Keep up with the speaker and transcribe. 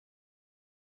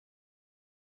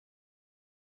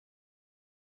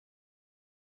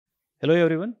Hello,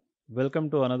 everyone. Welcome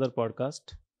to another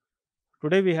podcast.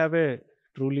 Today, we have a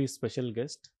truly special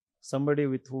guest, somebody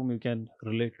with whom you can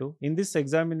relate to. In this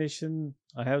examination,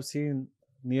 I have seen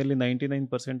nearly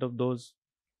 99% of those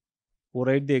who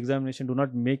write the examination do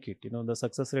not make it. The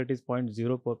success rate is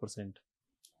 0.04%.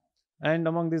 And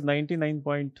among these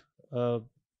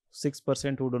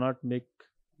 99.6% who do not make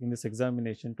in this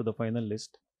examination to the final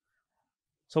list.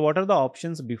 So, what are the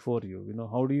options before you?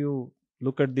 How do you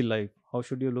look at the life? How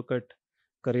should you look at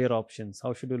career options?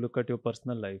 How should you look at your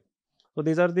personal life? So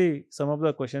these are the some of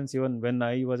the questions. Even when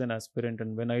I was an aspirant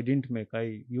and when I didn't make,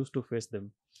 I used to face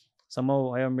them.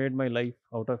 Somehow I have made my life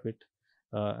out of it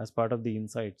as part of the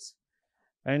insights.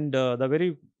 And the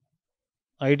very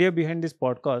idea behind this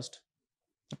podcast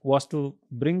was to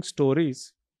bring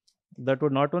stories that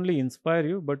would not only inspire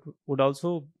you but would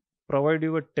also provide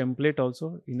you a template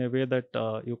also in a way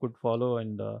that you could follow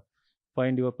and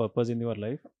find your purpose in your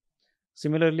life.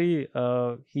 Similarly,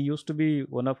 he used to be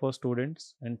one of our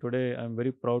students, and today I'm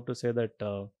very proud to say that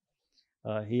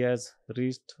he has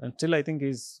reached, and still I think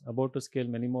he's about to scale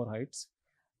many more heights.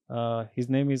 His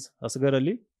name is Azgar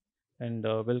Ali, and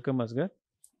welcome, Azgar.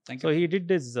 Thank So you. he did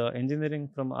his engineering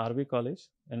from RV College,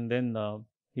 and then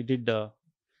he did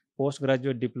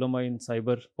postgraduate diploma in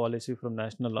cyber policy from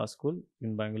National Law School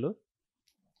in Bangalore.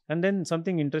 And then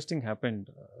something interesting happened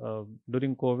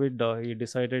during COVID. He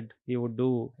decided he would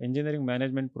do engineering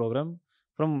management program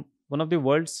from one of the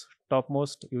world's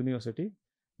topmost university,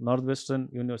 Northwestern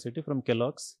University from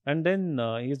Kellogg's. And then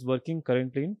he is working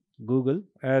currently in Google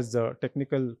as a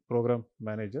technical program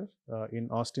manager in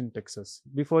Austin, Texas.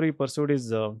 Before he pursued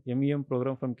his MEM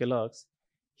program from Kellogg's,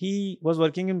 he was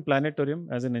working in planetarium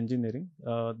as an engineering.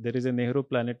 There is a Nehru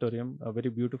planetarium, a very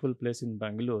beautiful place in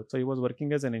Bangalore. So he was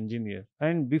working as an engineer.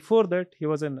 And before that, he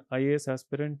was an IAS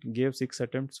aspirant, gave 6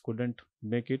 attempts, couldn't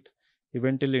make it. He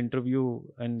went till interview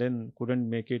and then couldn't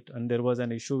make it. And there was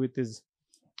an issue with his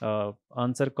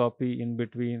answer copy in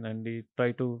between. And he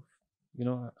tried to,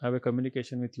 have a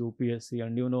communication with UPSC.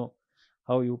 And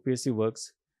how UPSC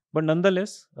works, but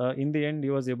nonetheless in the end he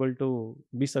was able to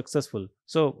be successful.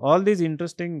 So all these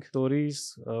interesting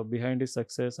stories behind his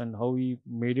success and how he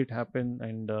made it happen,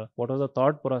 and what was the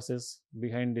thought process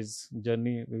behind his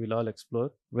journey, we will all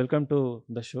explore. Welcome to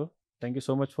the show. Thank you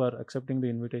so much for accepting the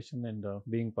invitation and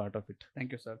being part of it.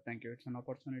 Thank you, sir. Thank you. It's an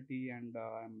opportunity, and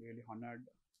I'm really honored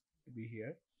to be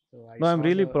here. So I No, I'm saw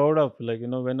really the proud of,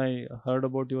 when I heard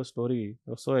about your story,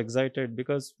 I was so excited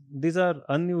because these are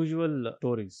unusual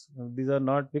stories. These are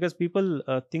not because people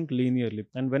think linearly.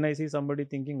 And when I see somebody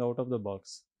thinking out of the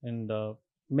box and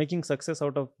making success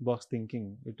out of box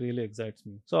thinking, it really excites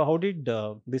me. So how did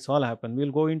this all happen?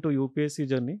 We'll go into UPSC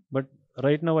journey, but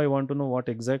right now I want to know what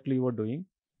exactly you were doing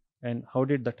and how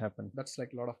did that happen? that's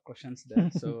like a lot of questions there.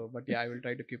 So, but yeah, I will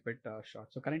try to keep it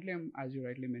short. So currently, I'm, as you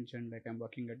rightly mentioned, like I'm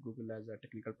working at Google as a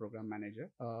technical program manager.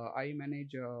 I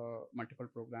manage multiple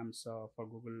programs for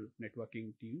Google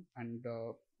networking team, and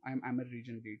I'm a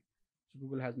region lead. So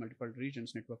Google has multiple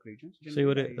regions, network regions. So you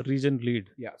were a region lead.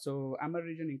 Yeah, so AMER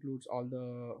region includes all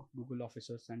the Google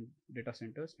offices and data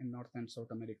centers in North and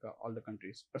South America, all the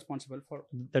countries responsible for.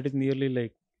 That is nearly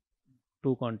like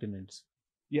 2 continents.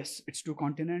 Yes, it's two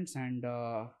continents and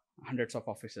hundreds of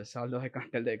offices. Although I can't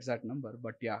tell the exact number,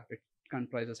 but yeah, it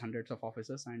comprises hundreds of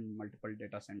offices and multiple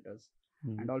data centers.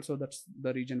 And also that's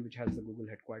the region which has the Google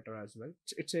headquarter as well.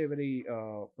 It's a very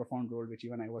profound role, which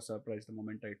even I was surprised the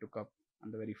moment I took up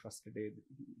on the very first day.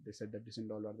 They said that this and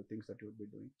all are the things that you would be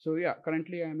doing. So yeah,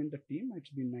 currently I'm in the team. It's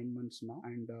been 9 months now,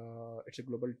 and it's a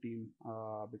global team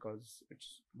because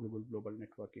it's Google global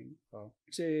networking.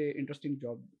 It's a interesting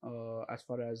job as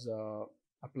far as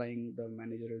applying the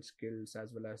managerial skills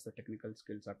as well as the technical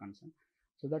skills are concerned.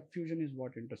 So that fusion is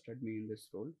what interested me in this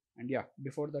role. And yeah,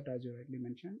 before that, as you rightly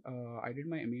mentioned, I did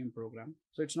my MEM program.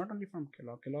 So it's not only from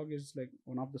Kellogg. Kellogg is like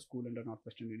one of the school under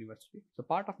Northwestern University. So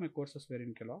part of my courses were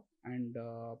in Kellogg, and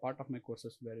part of my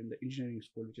courses were in the engineering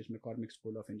school, which is McCormick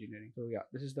School of Engineering. So yeah,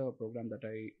 this is the program that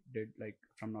I did like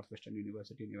from Northwestern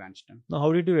University in Evanston. Now,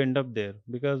 how did you end up there?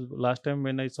 Because last time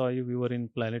when I saw you, we were in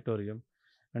planetarium,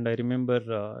 and I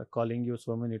remember calling you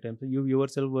so many times. You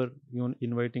yourself were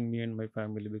inviting me and my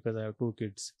family because I have 2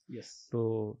 kids Yes.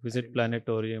 to visit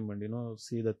planetarium and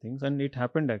see the things, and it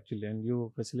happened actually, and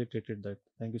you facilitated that.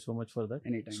 Thank you so much for that.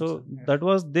 Anytime, So sir. Yeah. that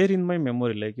was there in my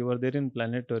memory. Like you were there in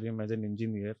planetarium as an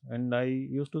engineer, and I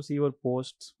used to see your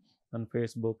posts on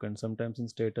Facebook and sometimes in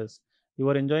status. You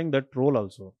were enjoying that role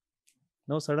also.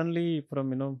 Now suddenly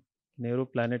from Nehru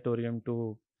Planetarium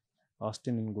to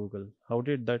Austin in Google, how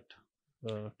did that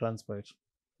transpire?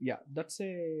 Yeah, that's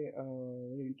a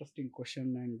very interesting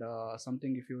question, and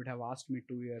something if you would have asked me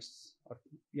 2 years, or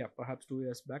yeah, perhaps 2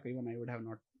 years back, even I would have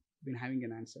not been having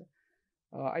an answer.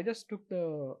 I just took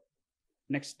the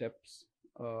next steps.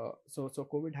 So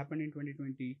COVID happened in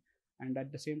 2020, and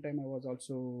at the same time, I was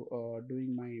also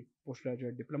doing my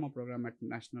postgraduate diploma program at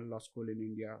National Law School in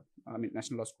India. I mean,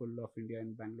 National Law School of India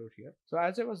in Bangalore here. So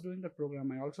as I was doing the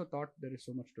program, I also thought there is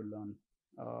so much to learn.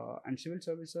 And civil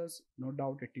services, no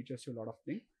doubt, it teaches you a lot of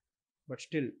things. But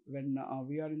still, when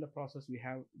we are in the process, we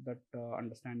have that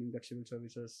understanding that civil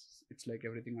services, it's like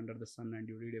everything under the sun, and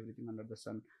you read everything under the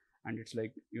sun, and it's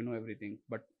like you know everything.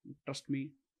 But trust me,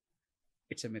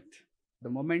 it's a myth. The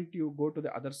moment you go to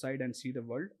the other side and see the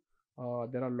world,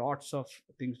 there are lots of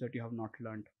things that you have not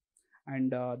learned,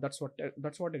 and that's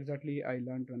what exactly I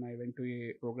learned when I went to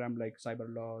a program like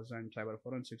cyber laws and cyber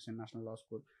forensics in National Law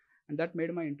School, and that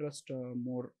made my interest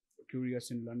more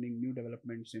curious in learning new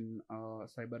developments in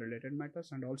cyber related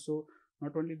matters. And also,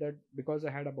 not only that, because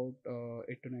I had about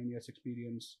 8 to 9 years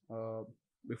experience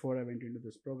before I went into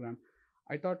this program,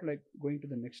 I thought like going to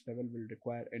the next level will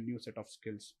require a new set of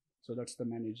skills. So that's the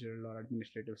managerial or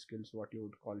administrative skills, what you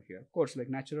would call here. Of course, like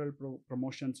natural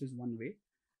promotions is one way,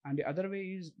 and the other way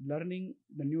is learning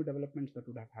the new developments that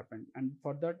would have happened. And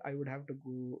for that, I would have to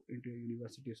go into a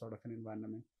university sort of an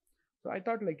environment. So I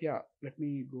thought like, yeah, let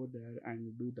me go there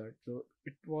and do that. So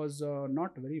it was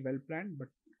not very well planned, but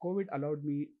COVID allowed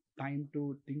me time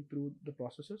to think through the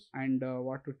processes and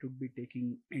what it would be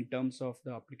taking in terms of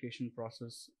the application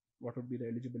process, what would be the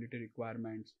eligibility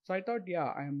requirements. So I thought,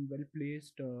 yeah, I am well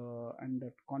placed, and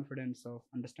that confidence of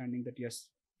understanding that yes,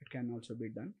 it can also be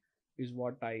done is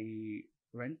what I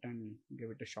went and gave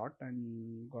it a shot,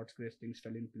 and God's grace, things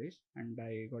fell in place, and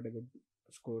I got a good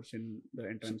scores in the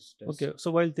entrance test. Okay,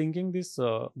 so while thinking this,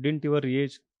 didn't your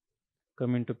age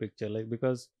come into picture? Like,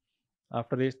 because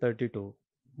after age 32,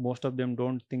 most of them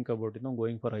don't think about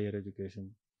going for higher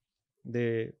education.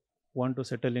 They want to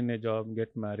settle in a job,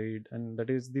 get married, and that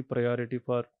is the priority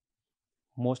for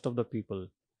most of the people.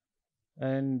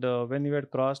 And when you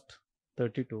had crossed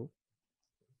 32,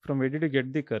 from where did you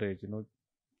get the courage?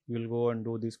 You'll go and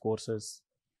do these courses,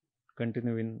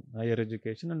 continue in higher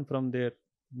education, and from there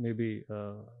maybe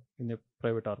in a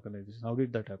private organization. How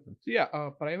did that happen? So yeah,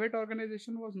 private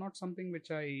organization was not something which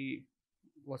I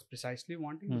was precisely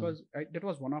wanting, because that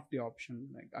was one of the option.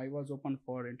 Like I was open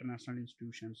for international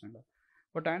institutions and all.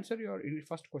 But to answer in your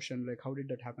first question, like how did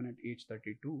that happen at age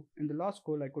 32? In the law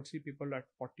school, I could see people at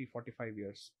 40, 45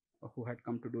 years who had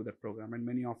come to do that program, and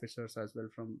many officers as well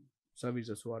from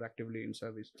services who are actively in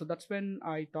service. So that's when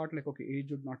I thought like, okay, age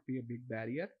would not be a big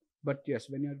barrier. But yes,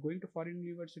 when you're going to foreign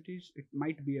universities, it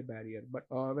might be a barrier. But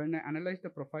when I analyzed the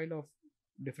profile of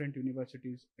different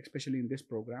universities, especially in this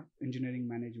program, engineering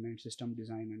management, system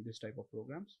design, and this type of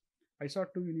programs, I saw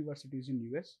two universities in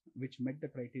US which met the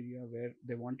criteria where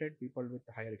they wanted people with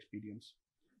higher experience.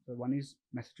 So one is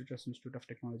Massachusetts Institute of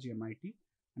Technology, MIT,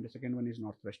 and the second one is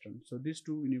Northwestern. So these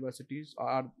two universities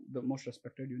are the most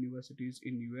respected universities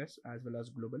in US as well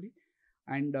as globally,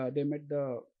 and they met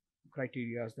the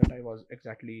criteria that I was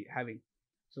exactly having.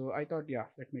 So I thought, yeah,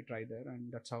 let me try there,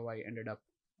 and that's how I ended up,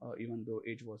 even though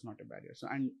age was not a barrier. So,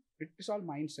 and it is all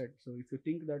mindset. So if you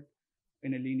think that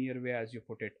in a linear way, as you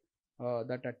put it,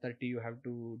 that at 30 you have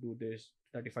to do this,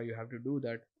 35 you have to do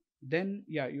that, then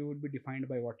yeah, you would be defined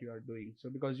by what you are doing. So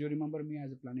because you remember me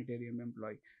as a planetarium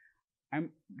employee, I'm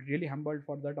really humbled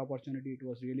for that opportunity. It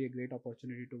was really a great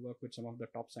opportunity to work with some of the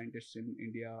top scientists in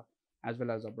India as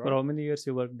well as abroad. For how many years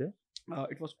you worked there?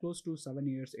 It was close to 7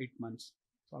 years, 8 months,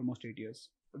 so almost 8 years.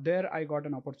 There, I got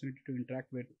an opportunity to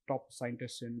interact with top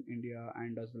scientists in India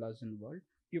and as well as in world.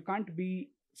 You can't be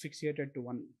fixated to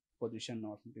one position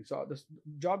or something. So this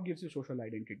job gives you social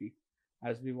identity,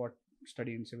 as we what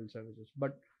study in civil services.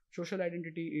 But social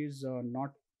identity is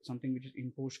not something which is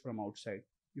imposed from outside.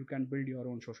 You can build your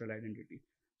own social identity.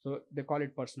 So they call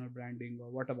it personal branding or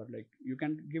whatever. Like you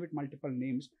can give it multiple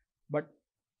names, but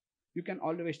you can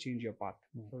always change your path.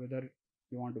 So whether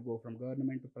you want to go from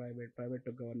government to private, private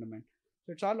to government.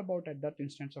 So it's all about at that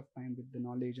instance of time, with the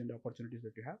knowledge and the opportunities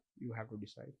that you have to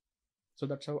decide. So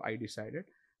that's how I decided.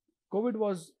 COVID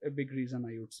was a big reason,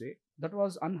 I would say. That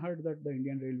was unheard that the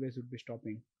Indian Railways would be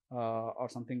stopping, or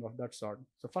something of that sort.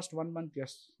 So first 1 month,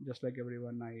 yes, just like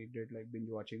everyone, I did like binge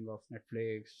watching of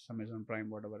Netflix, Amazon Prime,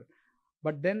 whatever.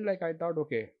 But then like I thought,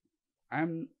 okay,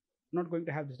 I'm not going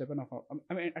to have this type of,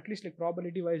 I mean, at least like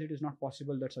probability wise, it is not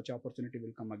possible that such opportunity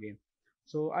will come again.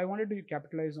 So I wanted to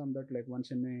capitalize on that like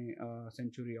once in a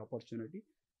century opportunity.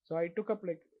 So I took up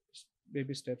like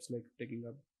baby steps, like taking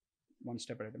up one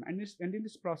step at a time. And in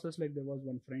this process, like there was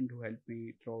one friend who helped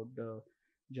me throughout the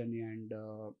journey, and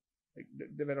like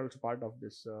they were also part of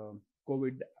this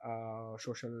COVID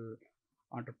social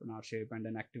entrepreneurship and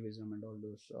then activism and all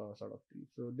those sort of things.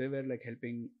 So they were like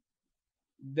helping.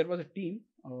 There was a team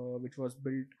which was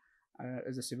built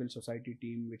as a civil society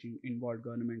team, which involved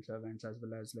government servants as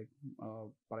well as like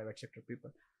private sector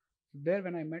people. There,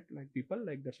 when I met like people,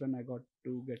 like that's when I got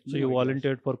to get. So you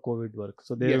volunteered for COVID work.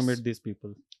 So there you Yes. met these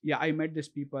people. Yeah, I met these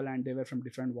people and they were from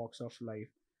different walks of life.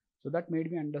 So that made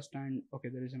me understand, okay,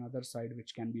 there is another side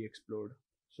which can be explored.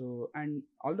 So, and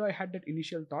although I had that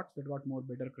initial thoughts that got more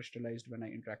better crystallized when I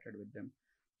interacted with them.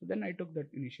 So then I took that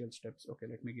initial steps. Okay,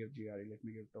 let me give GRE, let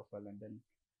me give TOEFL, and then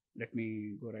let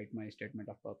me go write my statement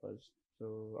of purpose.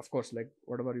 So of course, like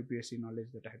whatever UPSC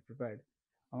knowledge that I had prepared,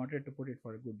 I wanted to put it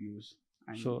for a good use.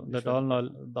 And So this that was all the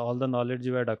knowledge, all the knowledge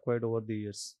you had acquired over the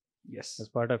years yes, as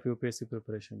part of UPSC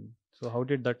preparation. So how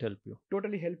did that help you?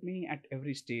 totally helped me at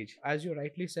every stage. As you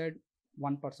rightly said,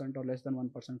 1% or less than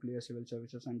 1% clear civil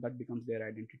services, and that becomes their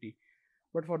identity.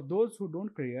 But for those who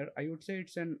don't clear, I would say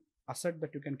it's an asset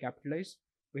that you can capitalize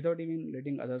without even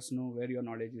letting others know where your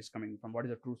knowledge is coming from, what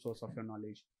is the true source of your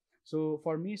knowledge. So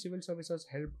for me, civil services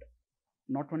helped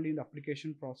not only in the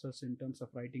application process in terms of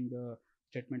writing the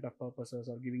statement of purposes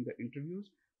or giving the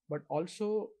interviews, but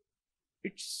also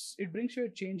it brings you a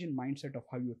change in mindset of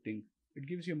how you think. It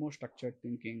gives you more structured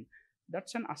thinking.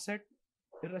 That's an asset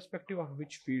irrespective of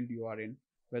which field you are in,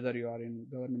 whether you are in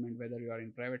government, whether you are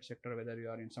in private sector, whether you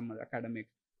are in some other academic.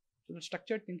 So the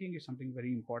structured thinking is something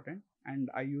very important, and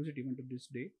I use it even to this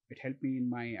day. It helped me in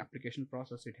my application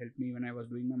process. It helped me when I was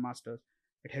doing my masters.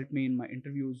 It helped me in my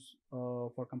interviews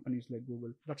for companies like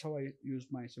Google. That's how I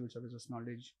used my civil services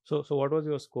knowledge. So what was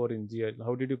your score in GI?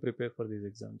 How did you prepare for these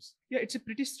exams? Yeah, it's a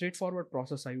pretty straightforward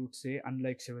process, I would say,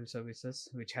 unlike civil services,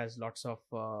 which has lots of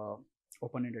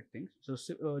open-ended things. So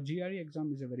GRE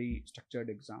exam is a very structured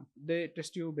exam. They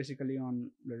test you basically on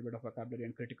a little bit of vocabulary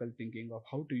and critical thinking of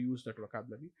how to use that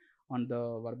vocabulary on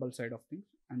the verbal side of things,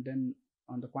 and then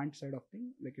on the quant side of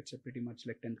thing, like it's a pretty much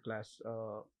like 10th class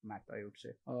math, I would say.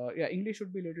 Yeah, English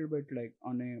would be a little bit like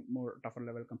on a more tougher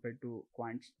level compared to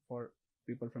quants for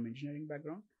people from engineering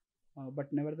background.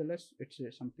 But nevertheless, it's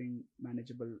something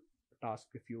manageable task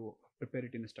if you prepare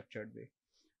it in a structured way.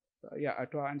 Yeah,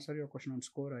 to answer your question on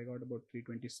score, I got about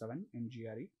 327 in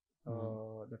GRE.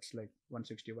 That's like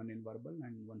 161 in verbal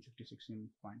and 166 in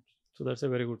points. So that's a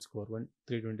very good score,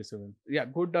 327. Yeah,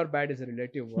 good or bad is a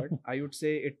relative word. I would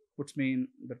say it puts me in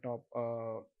the top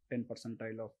 10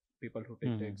 percentile of people who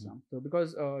take the exam. So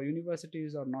because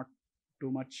universities are not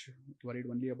too much worried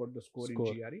only about the score. In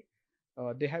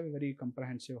GRE, they have a very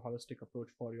comprehensive, holistic approach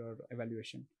for your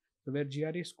evaluation. So where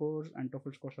GRE scores and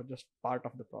TOEFL scores are just part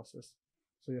of the process.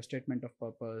 So your statement of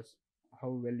purpose, how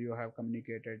well you have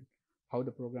communicated, how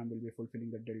the program will be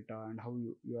fulfilling the delta, and how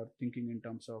you are thinking in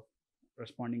terms of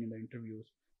responding in the interviews.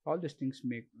 All these things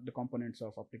make the components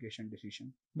of application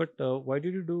decision. But why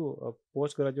did you do a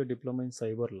postgraduate diploma in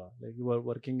cyber law? Like you were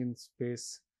working in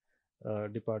space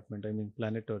department, I mean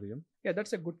planetarium. Yeah,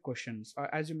 that's a good question.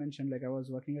 As you mentioned, like I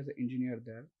was working as an engineer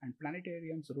there, and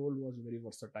planetarium's role was very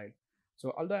versatile.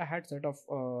 So although I had set of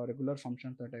regular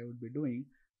functions that I would be doing,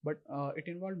 but it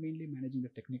involved mainly managing the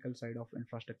technical side of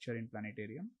infrastructure in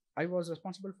planetarium. I was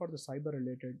responsible for the cyber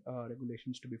related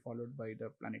regulations to be followed by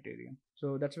the planetarium.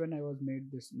 So that's when I was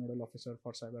made this nodal officer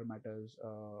for cyber matters,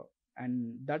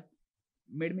 and that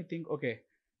made me think, okay,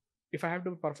 if I have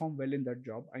to perform well in that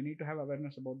job, I need to have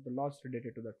awareness about the laws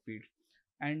related to that field.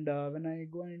 And when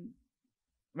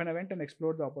I went and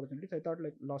explored the opportunities, I thought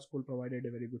like law school provided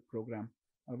a very good program,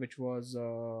 which was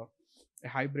a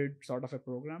hybrid sort of a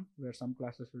program where some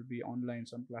classes will be online,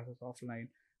 some classes offline,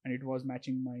 and it was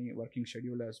matching my working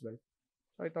schedule as well.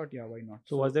 So I thought, yeah, why not?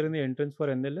 So was there any entrance for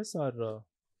NLS or?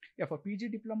 Yeah, for PG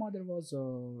diploma there was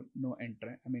no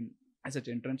entrance. I mean, as such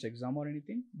entrance exam or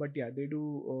anything, but yeah, they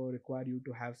do require you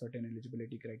to have certain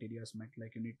eligibility criteria met.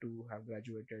 Like you need to have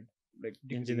graduated like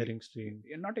degree. Engineering stream.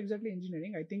 Not exactly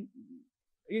engineering. I think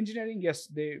engineering, yes,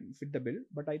 they fit the bill,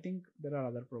 but I think there are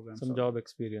other programs. Some job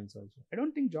experience also. I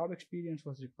don't think job experience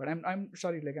was required. I'm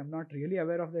sorry, like I'm not really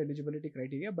aware of the eligibility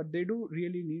criteria, but they do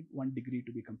really need one degree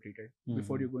to be completed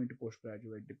before you go into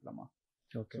postgraduate diploma.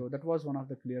 Okay. So that was one of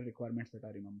the clear requirements that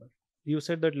I remember. You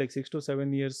said that like 6 to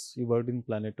 7 years you worked in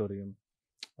planetarium.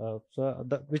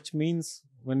 Which means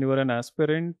when you were an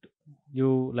aspirant,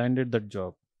 you landed that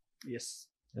job. Yes.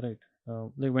 Right.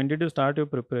 Like when did you start your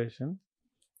preparation?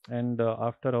 And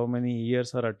after how many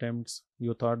years or attempts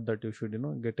you thought that you should,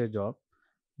 get a job?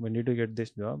 When did you get this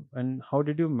job? And how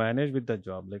did you manage with the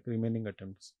job, like remaining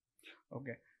attempts?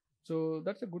 Okay. So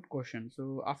that's a good question.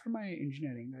 So after my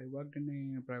engineering, I worked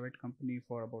in a private company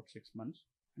for about 6 months.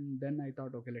 And then I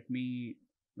thought, okay, let me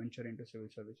venture into civil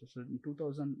services. So in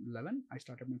 2011, I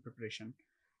started my preparation.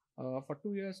 For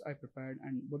 2 years, I prepared,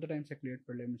 and both the times I cleared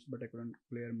prelims, but I couldn't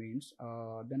clear mains.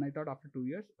 Then I thought after 2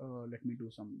 years, let me do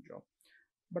some job.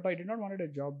 But I did not wanted a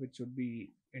job which would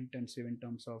be intensive in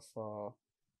terms of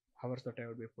hours that I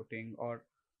would be putting, or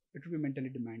it would be mentally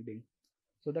demanding.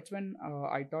 So that's when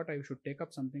I thought I should take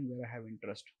up something where I have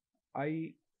interest.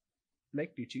 I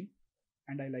like teaching,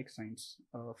 and I like science,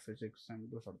 physics,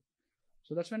 and those sort of.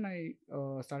 So that's when I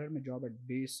started my job at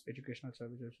Base Educational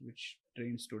Services, which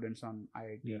trains students on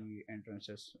IIT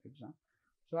entrances exam.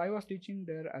 So I was teaching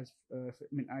there as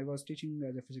I was teaching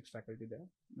as a physics faculty there.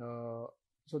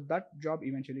 So that job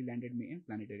eventually landed me in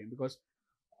planetarium, because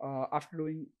after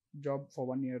doing job for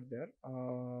 1 year there,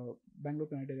 Bangalore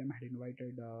Planetarium had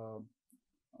invited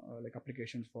like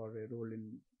applications for a role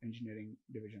in engineering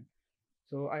division.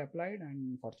 So I applied,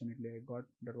 and fortunately I got,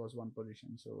 that was one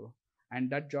position. So, and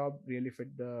that job really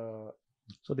fit the.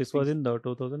 So this was in the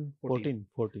 2014.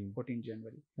 14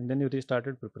 January. And then you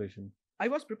restarted preparation. I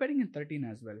was preparing in 13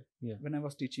 as well. Yeah. When I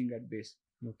was teaching at Base.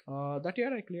 Okay. That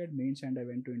year I cleared mains and I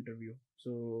went to interview.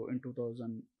 So in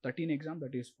 2013 exam,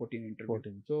 that is 14 interview.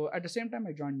 14. So at the same time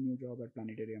I joined new job at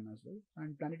Planetarium as well.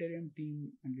 And Planetarium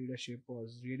team and leadership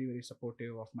was really very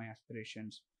supportive of my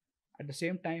aspirations. At the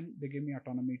same time, they gave me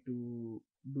autonomy to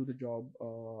do the job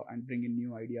and bring in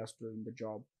new ideas to in the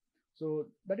job. So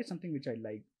that is something which I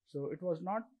like. So it was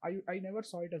not, I never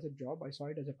saw it as a job. I saw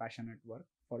it as a passionate work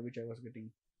for which I was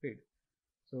getting paid.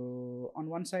 So on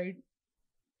one side,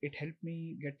 it helped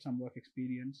me get some work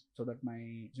experience so that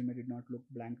my resume did not look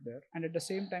blank there. And at the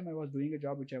same time, I was doing a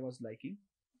job which I was liking.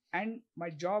 And my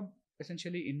job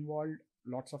essentially involved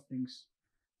lots of things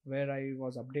where I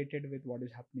was updated with what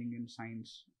is happening in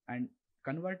science and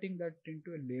converting that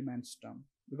into a layman's term,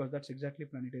 because that's exactly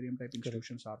planetarium type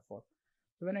institutions are for.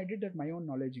 So when I did that, my own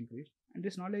knowledge increased, and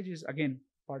this knowledge is again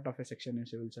part of a section in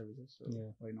civil services.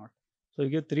 So why not? So you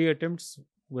get 3 attempts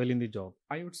well in the job.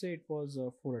 I would say it was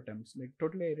 4 attempts. Like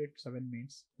totally I wrote 7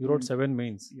 mains. You wrote 7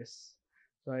 mains? Yes.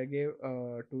 So I gave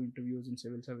 2 interviews in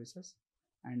civil services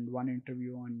and 1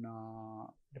 interview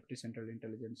on Deputy Central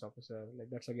Intelligence Officer. Like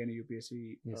that's again a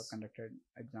UPSC conducted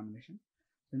examination,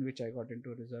 in which I got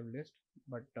into reserve list.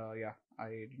 But yeah, I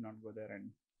did not go there, and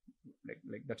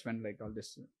like that's when like all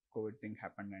this COVID thing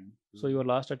happened. And so your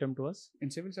last attempt was in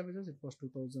civil services? It was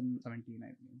 2017, I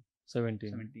think.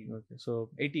 17. Okay. So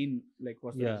 18 like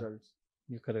was the results.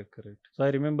 Yeah, correct. So I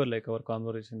remember like our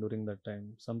conversation during that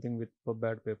time, something with a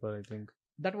bad paper, I think.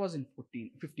 That was in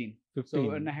 15. So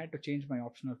when I had to change my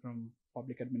optional from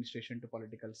public administration to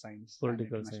political science.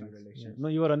 Political science. Yeah. No,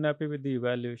 you were unhappy with the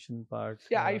evaluation part.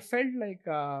 Yeah, I felt like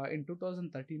in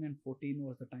 2013 and 14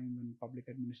 was the time when public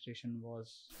administration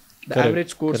was the average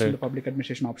scores in the public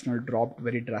administration optional dropped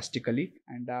very drastically.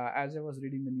 And as I was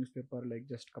reading the newspaper like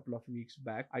just a couple of weeks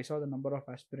back, I saw the number of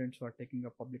aspirants who are taking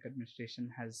up public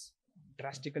administration has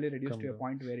drastically reduced to a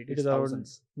point where it is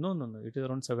thousands. No, it is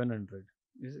around 700.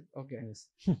 Is it? Okay. Yes.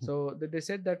 So they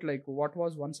said that like what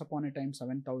was once upon a time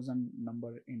 7,000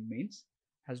 number in mains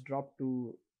has dropped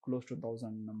to close to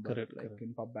 1,000 number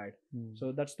in PubBad.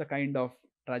 So that's the kind of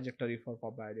trajectory for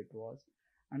PubBad it was.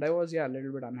 And I was a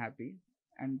little bit unhappy.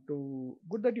 And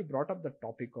good that you brought up the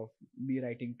topic of me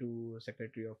writing to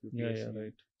Secretary of UPSC. Yeah,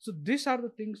 right. So these are the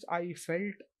things I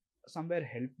felt somewhere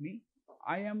helped me.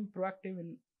 I am proactive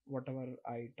in whatever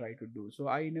I try to do. So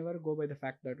I never go by the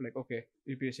fact that like, okay,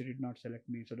 UPSC did not select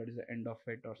me, so that is the end of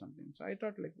it or something. So I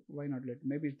thought like, why not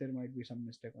maybe there might be some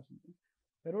mistake or something.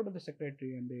 I wrote to the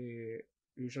secretary, and the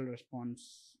usual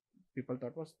response people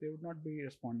thought was they would not be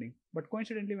responding. But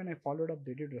coincidentally, when I followed up,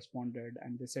 they did responded,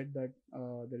 and they said that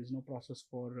there is no process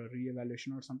for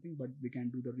re-evaluation or something, but we can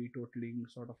do the retotaling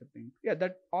sort of a thing. Yeah,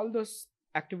 that all those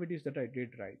activities that I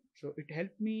did right. So it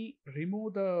helped me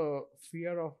remove the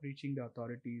fear of reaching the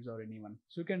authorities or anyone.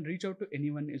 So you can reach out to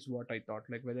anyone is what I thought,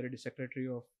 like whether it is secretary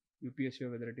of UPSC or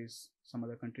whether it is some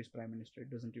other country's prime minister,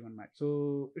 it doesn't even matter.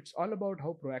 So it's all about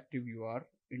how proactive you are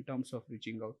in terms of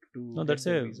reaching out to. No, that's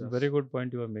a very good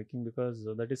point you are making, because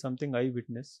that is something I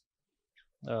witness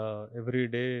every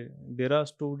day. There are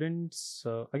students,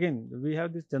 again, we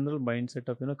have this general mindset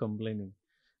of, complaining.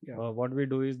 Yeah. What we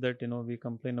do is that, we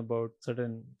complain about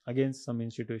against some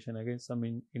institution, against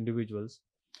some individuals.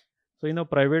 So in our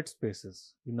private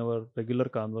spaces, in our regular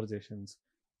conversations.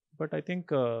 But I think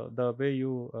the way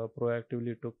you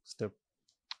proactively took step,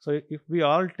 So if we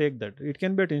all take that, it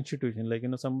can be at institution, like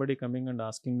somebody coming and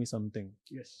asking me something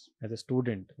Yes. as a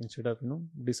student, instead of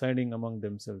deciding among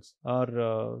themselves,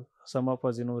 or some of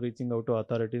us reaching out to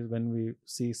authorities when we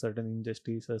see certain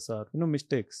injustices or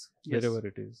mistakes. Yes. Wherever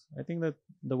it is, I think that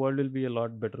the world will be a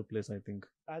lot better place, I think.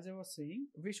 As I was saying,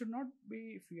 we should not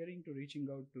be fearing to reaching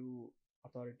out to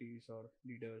authorities or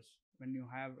leaders when you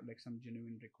have like some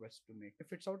genuine request to make.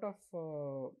 If it's out of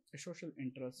a social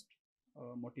interest,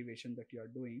 motivation that you are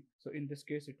doing. So in this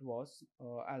case, it was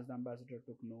as the ambassador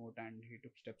took note and he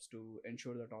took steps to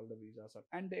ensure that all the visas are,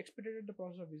 and they expedited the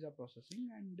process of visa processing,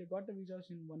 and they got the visas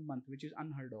in 1 month, which is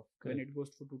unheard of. Correct. When it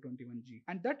goes through 221G,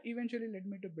 and that eventually led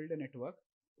me to build a network.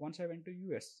 Once I went to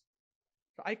US,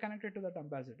 so I connected to that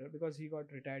ambassador because he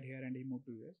got retired here and he moved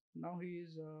to US. Now he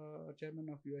is chairman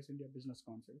of US India Business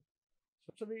Council.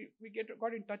 So we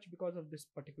got in touch because of this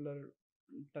particular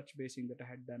touch basing that I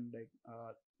had done, like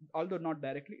although not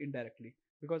directly, indirectly,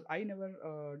 because I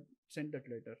never sent that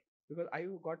letter because I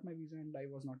got my visa and I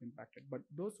was not impacted. But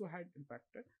those who had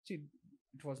impacted, see,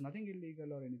 it was nothing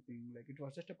illegal or anything. Like it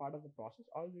was just a part of the process.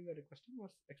 All we were requesting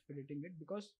was expediting it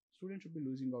because students should be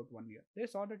losing out 1 year. They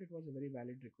saw that it was a very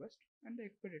valid request and they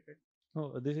expedited.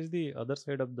 Oh, this is the other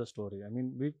side of the story. I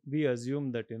mean, we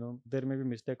assume that there may be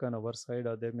mistake on our side,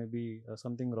 or there may be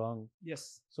something wrong.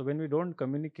 Yes. So when we don't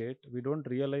communicate, we don't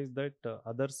realize that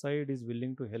other side is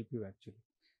willing to help you actually.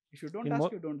 If you don't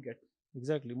ask, you don't get.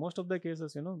 Exactly. Most of the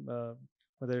cases,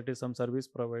 whether it is some service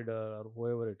provider or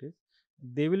whoever it is,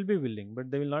 they will be willing, but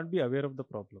they will not be aware of the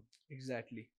problem.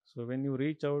 Exactly. So when you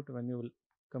reach out, when you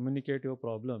communicate your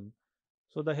problem,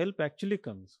 so the help actually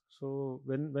comes. So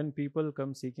when people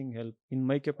come seeking help, in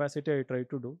my capacity, I try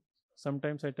to do.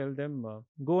 Sometimes I tell them,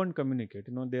 go and communicate.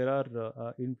 There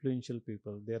are influential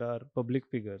people, there are public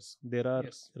figures, there are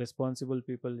responsible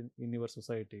people in your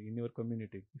society, in your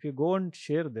community. If you go and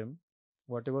share them,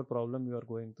 whatever problem you are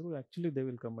going through, actually they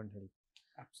will come and help.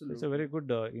 Absolutely. It's a very good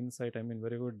insight. I mean,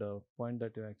 very good point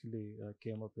that you actually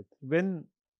came up with. When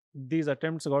these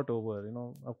attempts got over,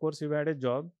 of course, you had a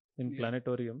job in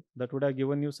planetarium that would have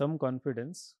given you some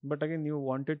confidence, but again, you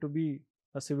wanted to be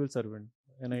a civil servant,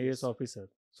 an IAS officer.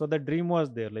 So the dream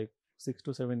was there, like 6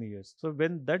 to 7 years. So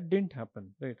when that didn't happen,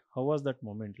 right, how was that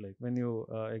moment like when you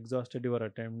exhausted your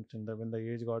attempts, and when the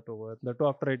age got over, that too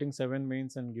after writing 7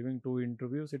 mains and giving 2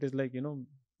 interviews, it is like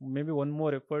maybe one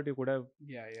more effort you could have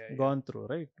gone through,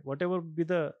 right? Whatever be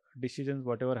the decisions,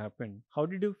 whatever happened, how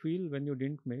did you feel when you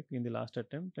didn't make in the last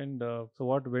attempt? And so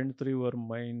what went through your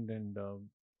mind, and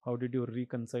how did you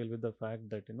reconcile with the fact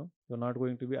that you're not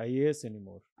going to be IAS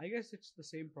anymore? I guess it's the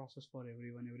same process for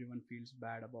everyone. Everyone feels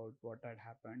bad about what had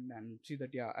happened, and see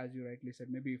that, yeah, as you rightly said,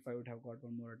 maybe if I would have got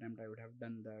one more attempt, I would have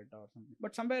done that or something.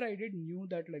 But somewhere I did knew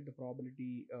that, like, the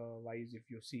probability wise, if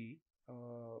you see,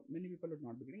 many people would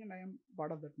not be getting, and I am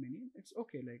part of that many. It's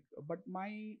okay, like, but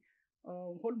my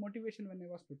whole motivation when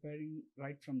I was preparing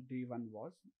right from day one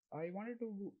was I wanted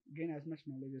to gain as much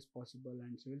knowledge as possible,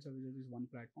 and civil services is one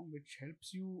platform which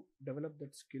helps you develop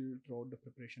that skill throughout the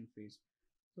preparation phase.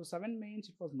 So 7 mains,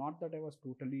 it was not that I was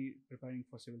totally preparing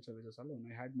for civil services alone.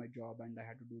 I had my job and I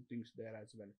had to do things there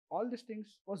as well. All these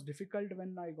things was difficult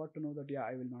when I got to know that, yeah,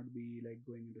 I will not be like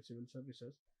going into civil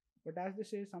services. But as they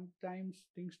say, sometimes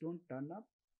things don't turn up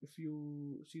if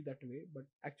you see that way, but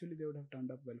actually they would have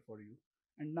turned up well for you.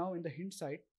 And now in the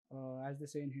hindsight, as they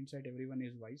say, in hindsight everyone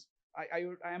is wise. I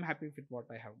am happy with what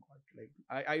I have got. Like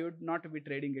I would not be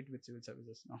trading it with civil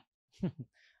services now.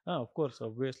 Of course,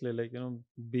 obviously, like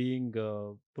being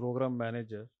a program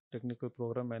manager, technical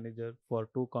program manager for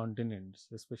 2 continents,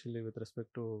 especially with respect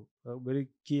to a very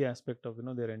key aspect of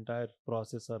their entire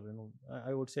process, or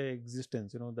I would say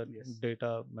existence, that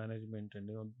data management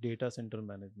and data center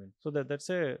management. So that's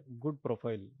a good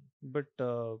profile. But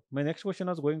my next question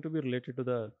was going to be related to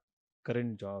the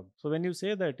current job. So when you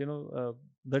say that,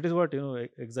 that is what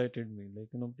excited me. Like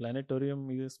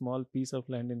planetarium is a small piece of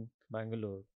land in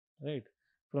Bangalore, right?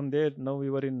 From there, now we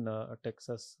were in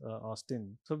Texas,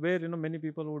 Austin, so where many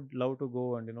people would love to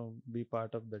go and be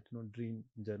part of that dream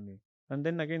journey. And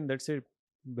then again, that's a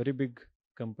very big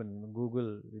company,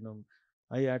 Google.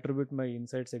 I attribute my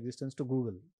insights existence to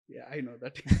Google. Yeah, I know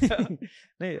that.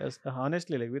 No,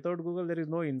 honestly, like without Google there is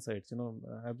no insights,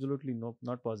 absolutely no,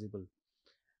 not possible.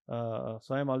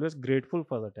 So I'm always grateful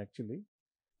for that actually.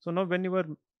 So now when you were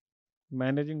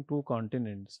managing 2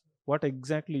 continents, what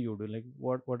exactly you do? Like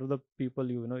what are the people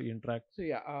you interact? So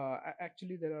yeah,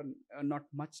 actually there are not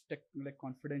much like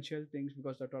confidential things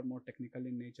because that are more technical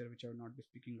in nature, which I will not be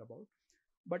speaking about.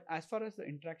 But as far as the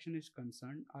interaction is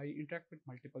concerned, I interact with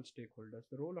multiple stakeholders.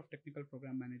 The role of technical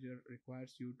program manager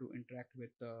requires you to interact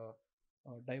with a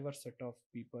diverse set of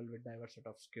people with diverse set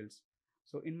of skills.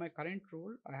 So in my current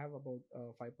role, I have about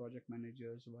 5 project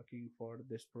managers working for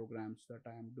these programs that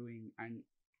I am doing, and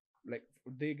like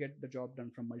they get the job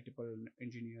done from multiple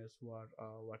engineers who are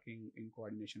working in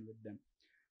coordination with them.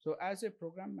 So as a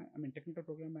technical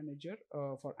program manager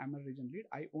for AMR region lead,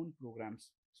 I own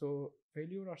programs. So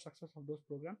failure or success of those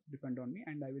programs depend on me,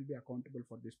 and I will be accountable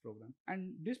for this program.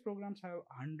 And these programs have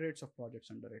hundreds of projects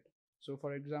under it. So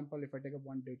for example, if I take up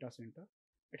one data center,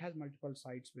 it has multiple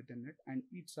sites within it, and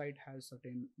each site has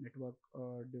certain network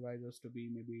devices to be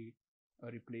maybe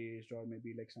replaced, or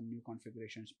maybe like some new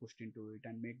configurations pushed into it,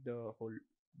 and make the whole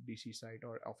DC site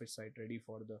or office site ready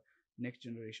for the next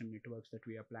generation networks that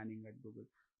we are planning at Google.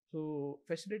 So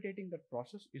facilitating that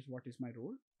process is what is my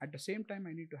role. At the same time,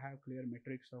 I need to have clear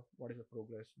metrics of what is the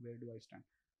progress, where do I stand.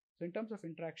 So in terms of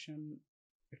interaction,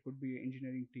 it could be an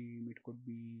engineering team, it could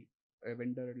be a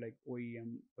vendor like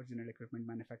OEM, original equipment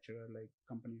manufacturer, like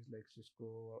companies like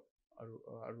Cisco,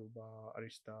 Aruba,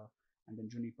 Arista, and then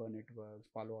Juniper Networks,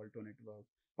 Palo Alto Network.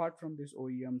 Apart from these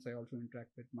OEMs, I also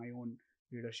interact with my own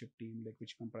leadership team, like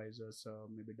which comprises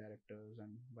maybe directors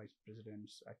and vice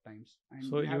presidents at times. And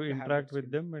So we you have to have that interact with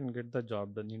skill. them and get the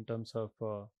job done in terms of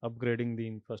upgrading the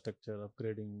infrastructure,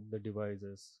 upgrading the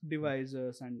devices.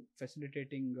 Devices and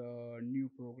facilitating new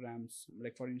programs.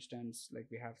 Like for instance, like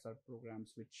we have some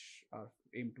programs which are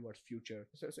aimed towards future.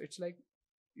 So it's like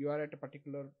you are at a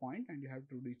particular point and you have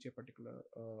to reach a particular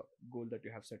goal that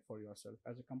you have set for yourself.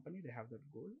 As a company, they have that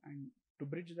goal, and to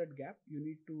bridge that gap, you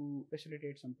need to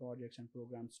facilitate some projects and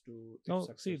programs to its Now,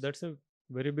 success. see, that's a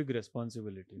very big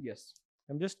responsibility. Yes.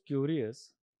 I'm just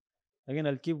curious. Again,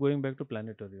 I'll keep going back to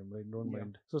planetarium, right? Don't Yeah.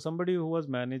 mind. So somebody who was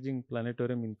managing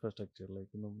planetarium infrastructure, like,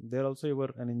 there also you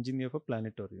were an engineer for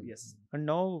planetarium. Yes. And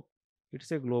now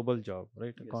it's a global job,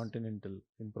 right? Yes. Continental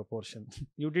in proportion.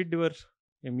 You did your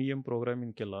MEM program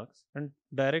in Kellogg's, and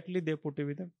directly they put you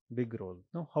with a big role.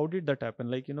 Now, how did that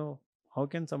happen? Like, how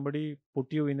can somebody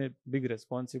put you in a big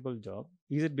responsible job?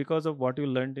 Is it because of what you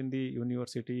learned in the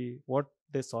university? What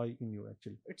they saw in you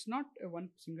actually? It's not a one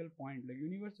single point. Like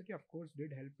university, of course,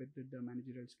 did help with the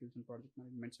managerial skills and project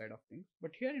management side of things.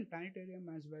 But here in planetarium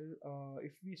as well,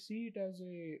 if we see it as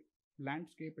a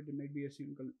landscape, it might be a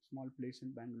single small place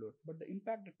in Bangalore, but the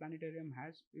impact that planetarium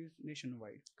has is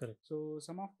nationwide. Correct. So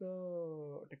some of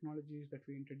the technologies that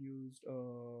we introduced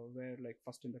were like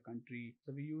first in the country.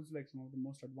 So we use like some of the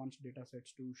most advanced data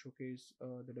sets to showcase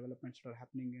the developments that are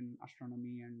happening in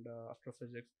astronomy and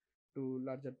astrophysics to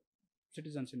larger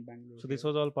citizens in Bangalore. So this here.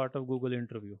 was all part of Google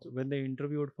interview. So when they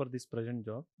interviewed for this present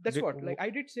job, That's what, like I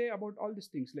did say about all these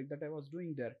things like that I was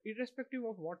doing there. Irrespective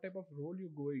of what type of role you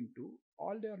go into,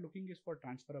 all they are looking is for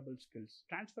transferable skills.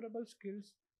 Transferable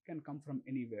skills can come from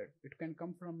anywhere. It can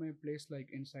come from a place like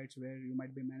Insights, where you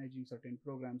might be managing certain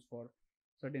programs for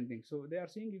certain things. So they are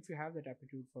seeing if you have that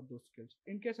aptitude for those skills.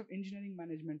 In case of engineering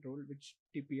management role, which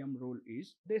TPM role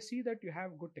is, they see that you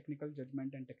have good technical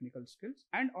judgment and technical skills,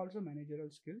 and also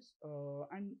managerial skills.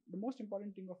 And the most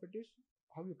important thing of it is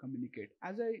how you communicate.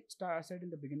 As I said in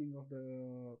the beginning of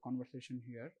the conversation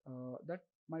here, that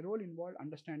my role involved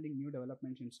understanding new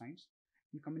developments in science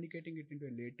and communicating it into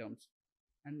lay terms.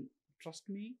 And trust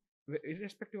me,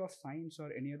 irrespective of science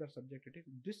or any other subject, it is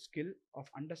this skill of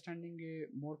understanding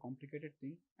a more complicated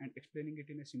thing and explaining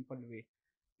it in a simple way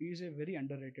is a very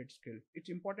underrated skill. Its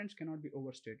importance cannot be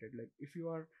overstated. Like if you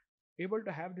are able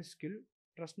to have this skill,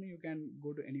 trust me, you can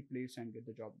go to any place and get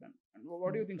the job done. And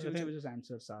what do you think Shiva's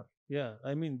answers are? Yeah,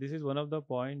 I mean, this is one of the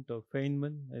point of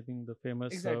Feynman, I think the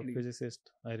famous Exactly.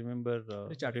 physicist. I remember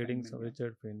Richard reading Feynman, yeah.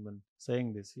 Richard Feynman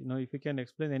saying this. If you can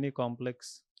explain any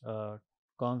complex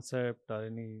concept or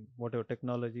any whatever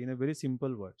technology in a very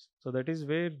simple words, so that is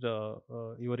where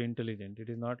you are intelligent. It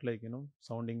is not like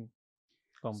sounding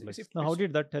complex. Now, how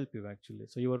did that help you actually?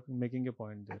 So you were making a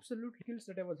point there. Absolutely. Skills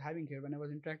that I was having here when I was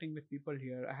interacting with people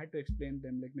here, I had to explain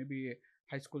them, like maybe a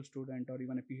high school student or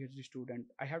even a PhD student.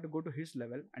 I have to go to his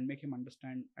level and make him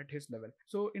understand at his level.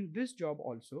 So in this job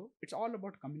also, it's all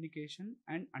about communication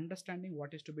and understanding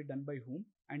what is to be done by whom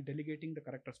and delegating the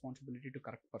correct responsibility to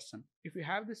correct person. If you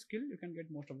have this skill, you can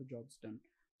get most of the jobs done.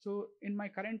 So in my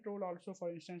current role also, for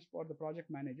instance, for the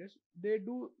project managers, they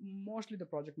do mostly the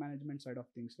project management side of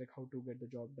things, like how to get the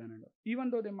job done and all. Even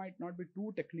though they might not be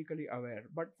too technically aware,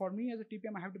 but for me as a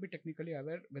TPM, I have to be technically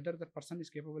aware whether the person is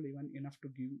capable even enough to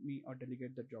give me or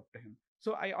delegate the job to him.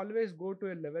 So I always go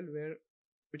to a level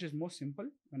which is more simple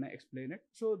when I explain it.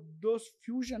 So those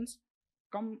fusions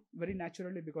come very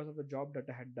naturally because of the job that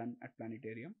I had done at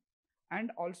Planetarium, and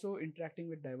also interacting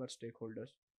with diverse stakeholders.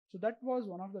 So that was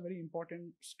one of the very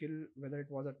important skill, whether it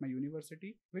was at my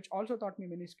university, which also taught me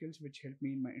many skills which helped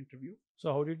me in my interview.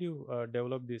 So how did you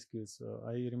develop these skills?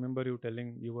 I remember you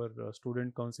telling you were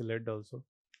student council led also,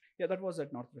 Yeah, that was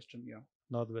at Northwestern. Yeah.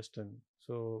 Northwestern.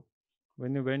 So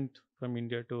when you went from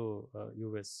India to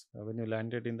US, when you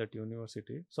landed in that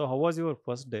university, so how was your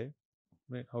first day?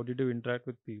 How did you interact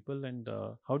with people, and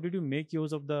how did you make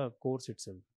use of the course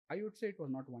itself? I would say it was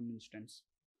not one instance.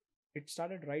 It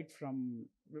started right from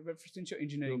since your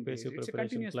engineering days. UPSC It's a preparation,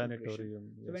 continuous preparation.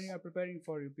 planetarium. So when you Yes, are preparing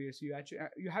for UPSC, you actually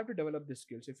you have to develop these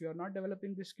skills. If you are not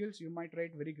developing these skills, you might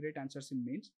write very great answers in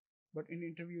mains, but in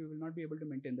interview you will not be able to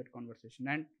maintain that conversation.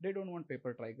 And they don't want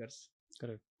paper tigers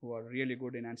correct. who are really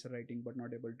good in answer writing but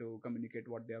not able to communicate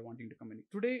what they are wanting to communicate.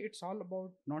 Today it's all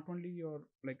about not only your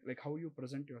like how you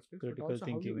present your skills, but Critical also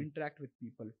how you thinking. interact with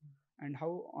people and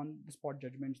how on the spot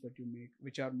judgments that you make,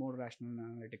 which are more rational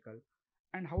and analytical,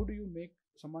 and how do you make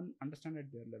someone understand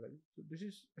at their level. So this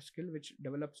is a skill which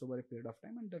develops over a period of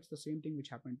time, and that's the same thing which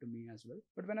happened to me as well.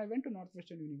 But when I went to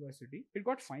Northwestern University, it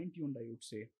got fine-tuned, I would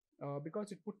say,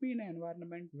 because it put me in an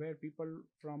environment where people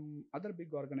from other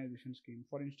big organizations came.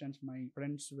 For instance, my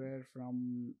friends were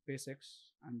from SpaceX,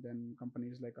 and then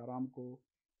companies like Aramco,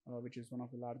 which is one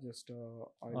of the largest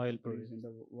oil Oil companies in producers.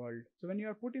 the world. So when you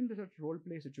are put in such role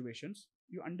play situations,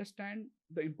 you understand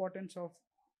the importance of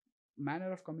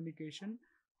manner of communication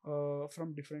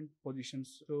from different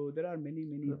positions. So there are many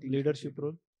things which we Leadership do.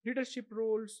 role, Leadership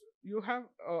roles you have.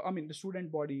 I mean, the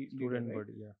student body leader, student right?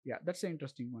 body. Yeah. Yeah, that's an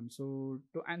interesting one. So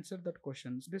to answer that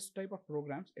questions, this type of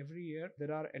programs, every year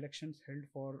there are elections held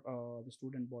for the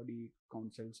student body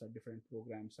councils at different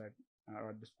programs at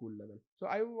the school level. So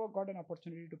I got an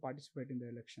opportunity to participate in the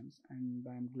elections, and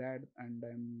I'm glad and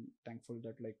I'm thankful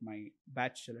that like my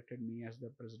batch selected me as the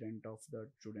president of the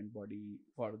student body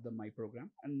for the my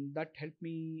program, and that helped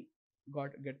me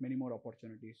get many more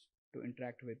opportunities to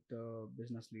interact with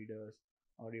business leaders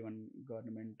or even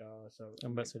government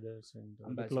Ambassadors and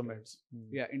ambassadors. diplomats.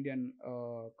 Yeah, Indian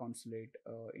consulate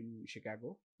in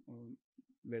Chicago,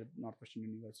 where Northwestern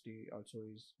University also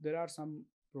is. There are some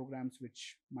programs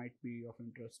which might be of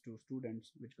interest to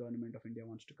students, which government of India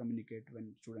wants to communicate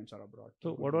when students are abroad.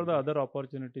 So It could what be are the there. other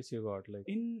opportunities you got? Like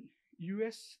In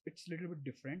US, it's a little bit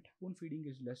different. Spoon feeding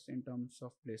is less in terms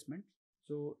of placement.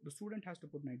 So the student has to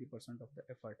put 90% of the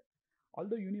effort.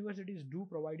 Although universities do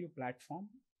provide you platform,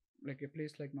 like a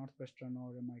place like Northwestern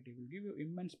or MIT will give you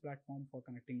immense platform for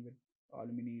connecting with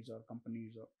alumni or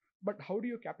companies, or but how do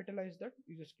you capitalize that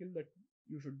is a skill that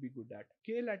you should be good at.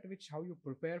 Scale at which how you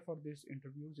prepare for these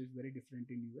interviews is very different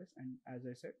in US, and as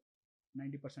I said,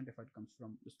 90% effort comes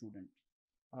from the student.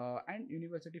 And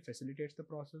university facilitates the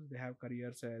process. They have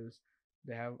career cells,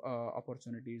 they have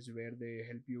opportunities where they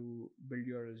help you build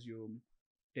your resume,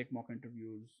 take mock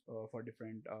interviews for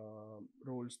different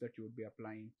roles that you would be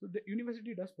applying. So the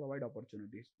university does provide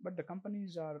opportunities, but the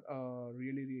companies are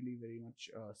really very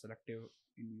much selective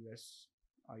in US,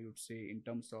 I would say, in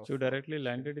terms of so you directly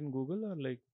landed in Google, or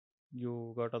like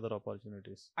you got other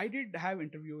opportunities? I did have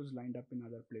interviews lined up in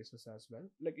other places as well.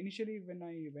 Like initially, when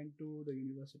I went to the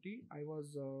university, I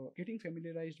was getting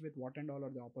familiarized with what and all are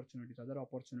the opportunities, other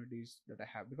opportunities that I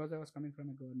have, because I was coming from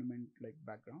a government like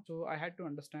background. So I had to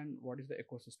understand what is the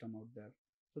ecosystem out there.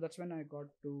 So that's when I got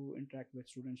to interact with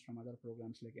students from other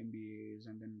programs like MBAs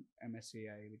and then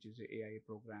MSAI, which is a AI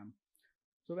program.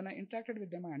 So when I interacted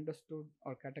with them, I understood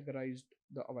or categorized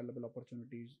the available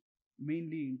opportunities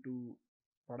mainly into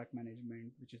product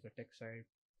management, which is the tech side,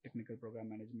 technical program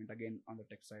management, again on the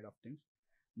tech side of things.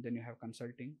 Then you have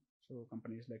consulting, so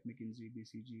companies like McKinsey,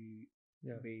 BCG,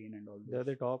 Yeah, Bain, and all they're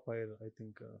the those. top, I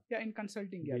think. Yeah, in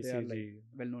consulting, yeah, they are like BCG.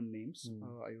 well-known names, Hmm.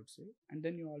 I would say. And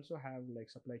then you also have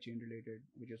like supply chain related,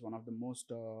 which is one of the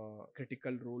most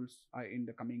critical roles in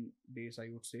the coming days, I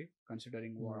would say,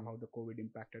 considering how the COVID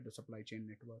impacted the supply chain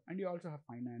network. And you also have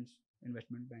finance,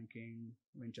 investment banking,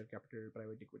 venture capital,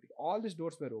 private equity. All these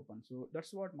doors were open. So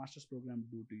that's what master's program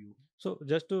do to you. So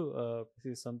just to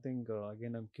see something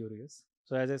again, I'm curious.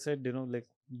 So as I said, like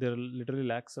there are literally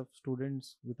lakhs of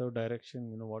students without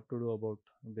direction. What to do about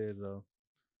their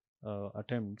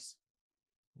attempts,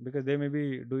 because they may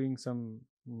be doing some.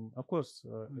 Of course,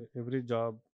 every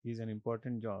job is an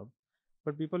important job,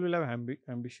 but people will have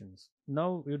ambitions.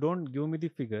 Now you don't give me the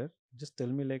figure. Just tell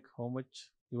me like how much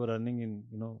you are earning in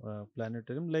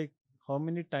planetarium. Like how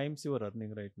many times you are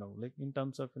earning right now, like in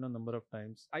terms of number of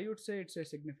times. I would say it's a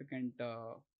significant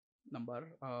number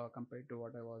compared to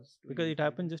what I was doing Because in it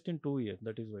happened planetarium. just in 2 years.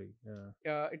 That is why.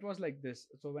 It was like this.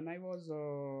 So when I was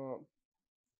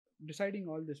deciding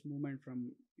all this movement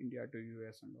from India to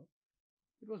US and all,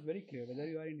 it was very clear whether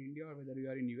you are in India or whether you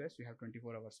are in US, you have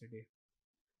 24 hours a day.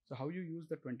 So how you use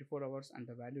the 24 hours and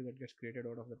the value that gets created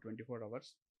out of the 24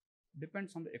 hours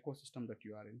depends on the ecosystem that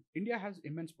you are in. India has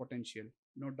immense potential,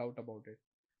 no doubt about it.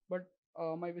 But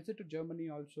my visit to Germany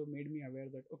also made me aware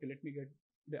that, okay, let me get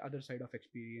the other side of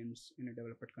experience in a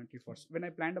developed country first. When I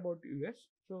planned about US,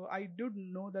 so I did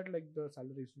know that like the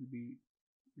salaries will be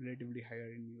relatively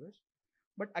higher in US.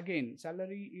 But again,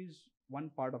 salary is one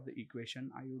part of the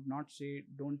equation. I would not say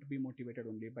don't be motivated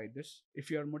only by this. If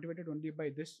you are motivated only by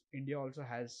this, India also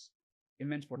has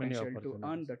immense Many potential to earn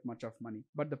opportunities. that much of money.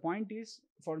 But the point is,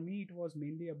 for me, it was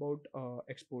mainly about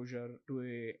exposure to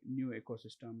a new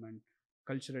ecosystem and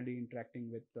culturally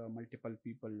interacting with multiple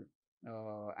people,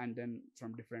 and then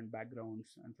from different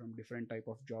backgrounds and from different type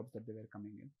of jobs that they were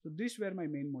coming in. So these were my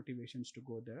main motivations to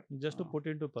go there. Just to put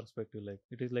into perspective, like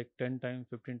it is like 10 times,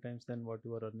 15 times than what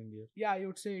you are earning here. Yeah, I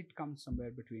would say it comes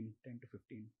somewhere between 10 to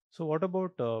 15. So what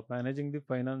about managing the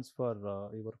finance for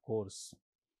your course?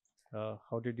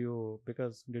 How did you,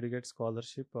 because did you get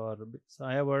scholarship or, so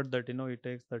I have heard that, it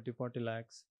takes 30-40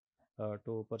 lakhs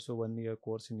to pursue 1 year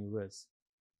course in US.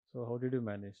 So how did you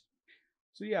manage?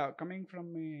 So yeah, coming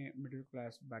from a middle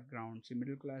class background, see,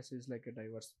 middle class is like a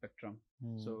diverse spectrum.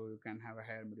 So you can have a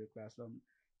higher middle class, or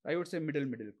I would say middle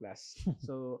class.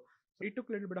 So it took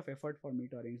a little bit of effort for me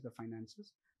to arrange the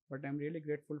finances, but I'm really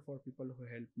grateful for people who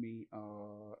helped me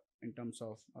in terms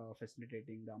of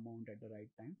facilitating the amount at the right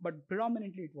time. But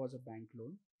predominantly, it was a bank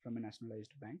loan from a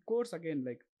nationalized bank. Of course, again,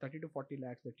 like 30 to 40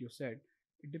 lakhs that you said,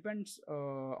 it depends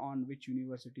on which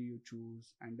university you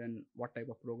choose and then what type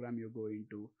of program you go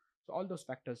into. So all those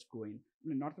factors go in. I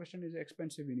mean, Northwestern is an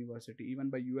expensive university,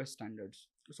 even by US standards.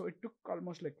 So it took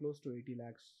almost like close to 80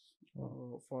 lakhs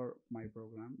for my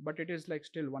program. But it is like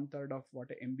still 1/3 of what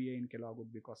an MBA in Kellogg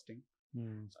would be costing.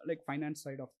 So, like finance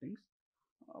side of things.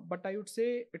 But I would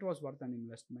say it was worth an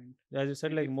investment. As you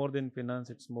said, And like if more than finance,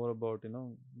 it's more about,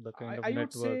 the kind of I would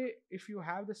network. say if you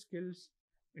have the skills,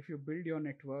 if you build your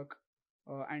network,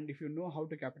 and if you know how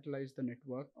to capitalize the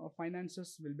network,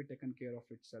 finances will be taken care of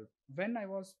itself. When I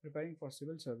was preparing for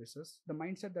civil services, the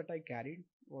mindset that I carried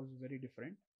was very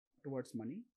different towards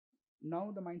money.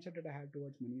 Now the mindset that I have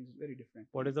towards money is very different.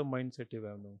 What is the mindset you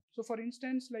have now? So for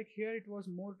instance, like here it was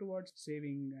more towards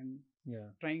saving and Yeah.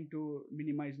 trying to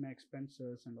minimize my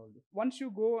expenses and all this. Once you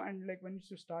go and like once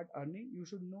you start earning, you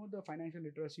should know the financial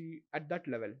literacy at that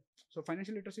level. So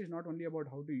financial literacy is not only about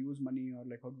how to use money or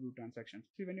like how to do transactions.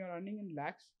 See, when you're earning in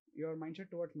lakhs, your mindset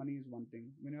towards money is one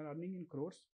thing. When you're earning in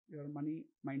crores, your money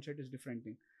mindset is different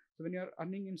thing. So when you're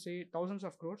earning in say thousands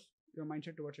of crores, your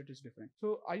mindset towards it is different.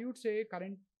 So I would say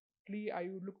currently I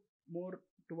would look more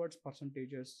towards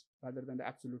percentages rather than the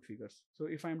absolute figures.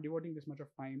 So if I'm devoting this much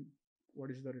of time, what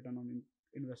is the return on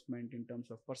investment in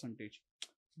terms of percentage?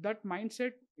 That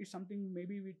mindset is something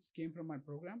maybe which came from my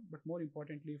program, but more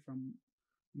importantly from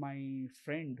my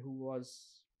friend who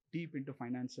was deep into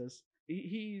finances.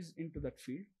 He is into that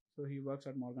field. So he works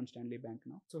at Morgan Stanley Bank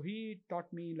now. So he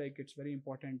taught me like it's very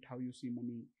important how you see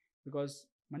money, because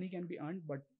money can be earned,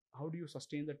 but how do you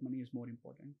sustain that money is more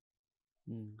important.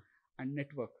 And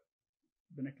network,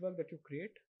 the network that you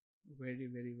create, very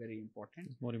very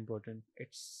important. It's more important.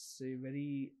 It's a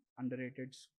very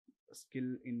underrated skill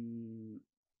in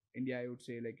India. I would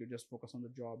say like you just focus on the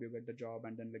job, you get the job,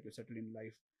 and then like you settle in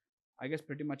life. I guess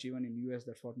pretty much even in US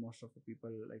that's what most of the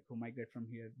people like who migrate from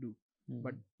here do.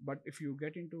 But if you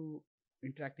get into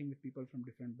interacting with people from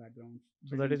different backgrounds,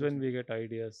 So that is when we get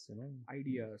ideas,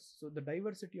 ideas. So the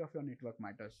diversity of your network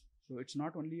matters. So it's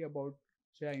not only about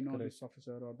say I know Correct. this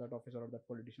officer or that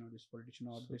politician or this politician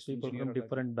or So this people engineer from or that.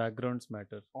 different backgrounds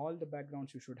matter. All the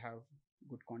backgrounds you should have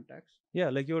good contacts. Yeah,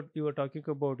 like you were talking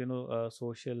about,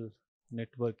 social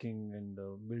networking and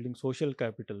building social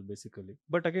capital basically.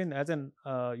 But again, as an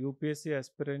UPSC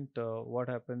aspirant, what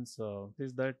happens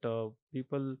is that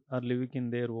people are living in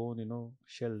their own,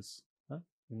 shells,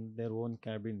 in their own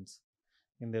cabins,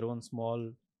 in their own small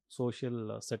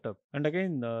social setup. And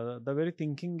again, the very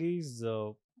thinking is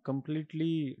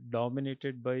completely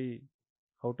dominated by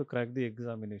how to crack the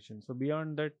examination. So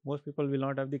beyond that, most people will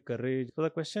not have the courage. So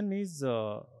the question is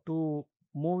to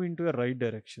move into a right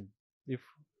direction if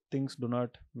things do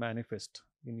not manifest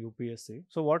in UPSC.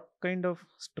 So what kind of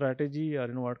strategy or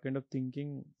what kind of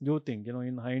thinking you think,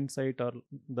 in hindsight, or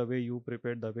the way you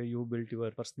prepared, the way you built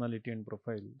your personality and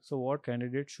profile? So what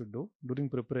candidates should do during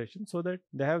preparation so that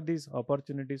they have these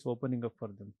opportunities opening up for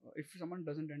them? If someone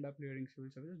doesn't end up clearing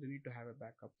civil services, they need to have a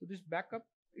backup. So this backup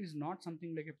is not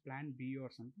something like a plan B or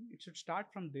something. It should start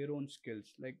from their own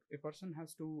skills. Like a person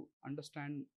has to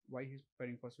understand why he's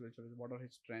preparing for civil service, what are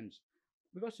his strengths,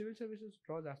 because civil services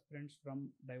draws aspirants from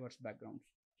diverse backgrounds.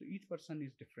 So each person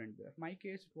is different there. In my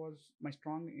case, it was my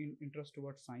strong interest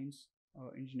towards science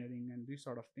engineering and these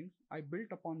sort of things. I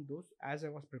built upon those as I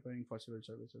was preparing for civil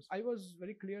services. I was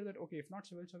very clear that okay, if not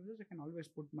civil services, I can always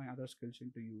put my other skills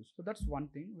into use. So that's one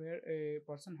thing where a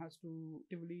person has to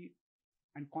actively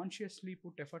and consciously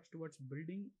put efforts towards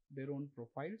building their own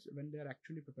profiles when they are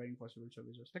actually preparing for civil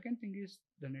services. Second thing is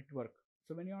the network.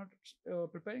 So when you are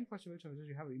preparing for civil services,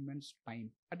 you have immense time.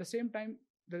 At the same time,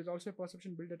 there is also a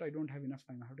perception built that I don't have enough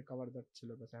time. I have to cover that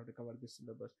syllabus. I have to cover this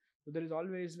syllabus. So there is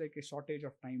always like a shortage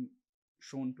of time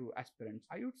shown to aspirants.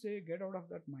 I would say get out of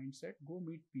that mindset. Go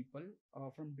meet people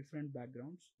from different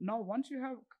backgrounds. Now, once you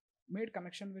have made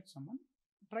connection with someone,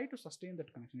 try to sustain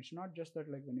that connection. It's not just that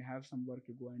like when you have some work,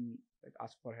 you go and like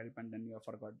ask for help and then you have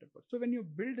forgot that work. So when you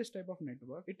build this type of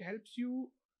network, it helps you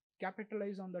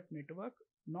capitalize on that network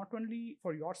not only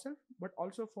for yourself but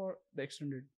also for the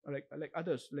extended like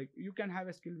others. Like you can have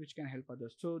a skill which can help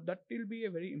others, so that will be a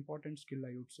very important skill,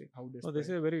 I would say. How this This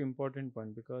is a very important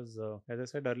point because as I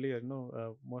said earlier,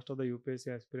 most of the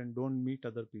UPSC aspirants don't meet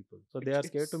other people, so they are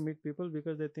scared to meet people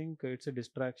because they think it's a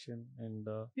distraction. And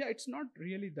yeah, it's not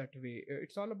really that way.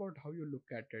 It's all about how you look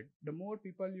at it. The more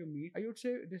people you meet, I would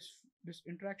say this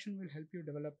interaction will help you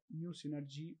develop new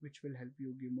synergy which will help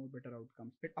you give more better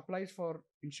outcomes. It applies for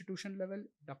institution level,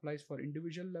 it applies for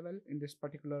individual level. In this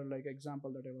particular like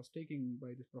example that I was taking by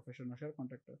this professional share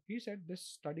contractor, he said this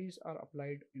studies are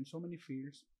applied in so many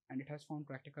fields and it has found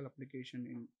practical application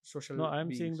in social no, I'm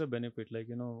beings. seeing the benefit.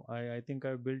 I think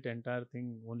I built entire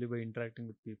thing only by interacting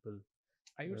with people.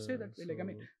 I would say that like I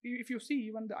mean, if you see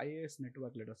even the IAS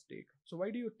network, let us take. So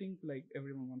why do you think like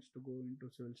everyone wants to go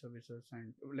into civil services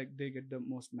and like they get the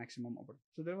most maximum opportunity?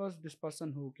 So there was this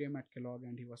person who came at Kellogg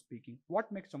and he was speaking.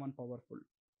 What makes someone powerful?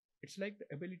 It's like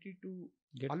the ability to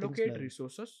allocate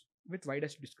resources with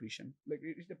widest discretion. Like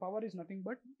the power is nothing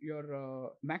but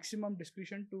your maximum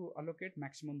discretion to allocate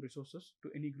maximum resources to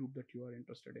any group that you are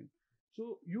interested in.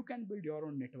 So you can build your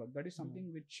own network. That is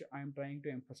something which I am trying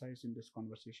to emphasize in this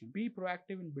conversation. Be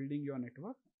proactive in building your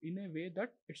network in a way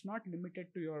that it's not limited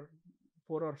to your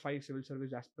 4 or 5 civil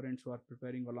service aspirants who are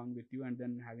preparing along with you and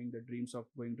then having the dreams of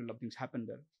going to love things happen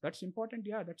there. That's important.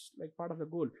 Yeah, that's like part of the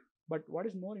goal. But what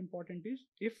is more important is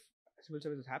if civil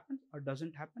services happens or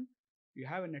doesn't happen, you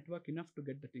have a network enough to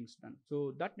get the things done.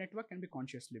 So that network can be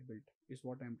consciously built is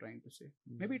what I'm trying to say.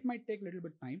 Maybe it might take a little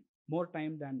bit time, more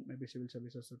time than maybe civil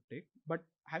services would take. But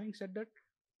having said that,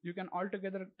 you can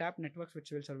altogether tap networks which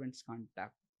civil servants can't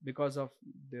tap because of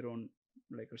their own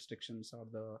like restrictions or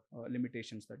the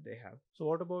limitations that they have. So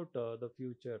what about the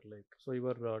future? So you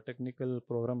were a technical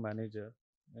program manager,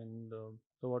 and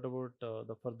so what about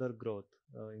the further growth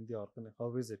in the organization?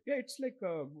 How is it? Yeah, it's like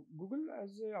Google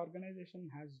as an organization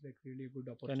has like really good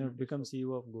opportunity. Can you become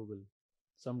CEO of Google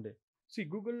someday? See,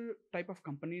 Google type of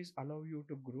companies allow you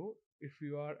to grow if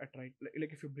you are at right,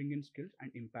 like if you bring in skills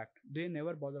and impact. They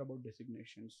never bother about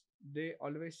designations. They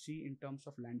always see in terms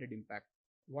of landed impact.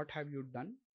 What have you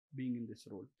done being in this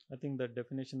role? I think that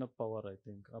definition of power, I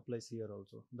think, applies here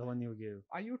also, the one you gave.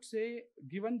 I would say,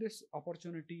 given this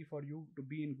opportunity for you to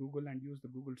be in Google and use the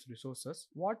Google's resources,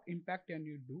 what impact can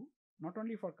you do? Not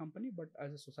only for company, but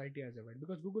as a society as a whole,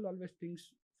 because Google always thinks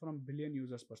from billion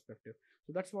users perspective.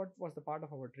 So that's what was the part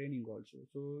of our training also.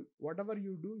 So whatever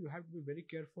you do, you have to be very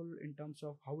careful in terms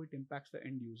of how it impacts the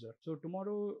end user. So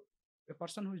tomorrow, a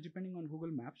person who is depending on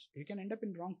Google Maps, he can end up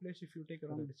in wrong place if you take a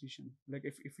wrong decision. Like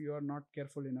if you are not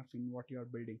careful enough in what you are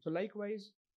building. So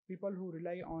likewise, people who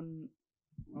rely on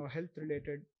health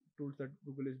related tools that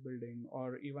Google is building,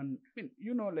 or even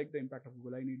like the impact of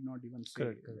Google, I need not even say.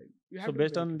 Correct. Like, so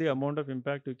based on the amount of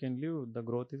impact you can leave, the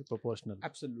growth is proportional.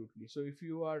 Absolutely. So if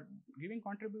you are giving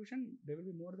contribution, they will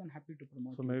be more than happy to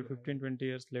promote. So maybe 15-20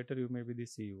 years later, you may be the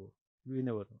CEO. We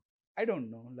never know. I don't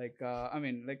know.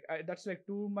 That's like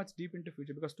too much deep into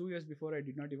future, because 2 years before I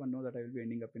did not even know that I will be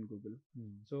ending up in Google.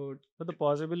 So but the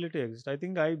possibility exists. I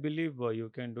believe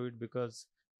you can do it because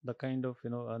the kind of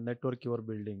network you are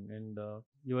building and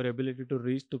your ability to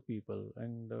reach to people,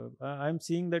 and I'm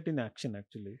seeing that in action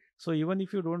actually. So even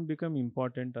if you don't become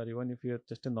important, or even if you're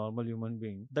just a normal human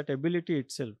being, that ability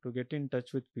itself to get in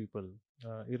touch with people,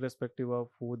 irrespective of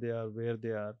who they are, where they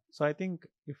are. So I think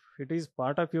if it is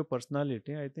part of your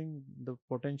personality, I think the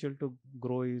potential to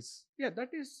grow is... Yeah, that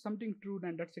is something true,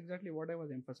 and that's exactly what I was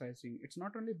emphasizing. It's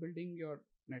not only building your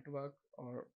network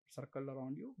or circle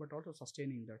around you, but also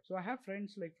sustaining that. So I have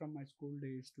friends like from my school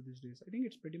days to these days. I think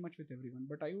it's pretty much with everyone,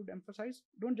 but I would emphasize,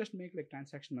 don't just make like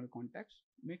transactional contacts,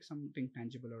 make something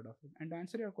tangible out of it. And to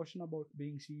answer your question about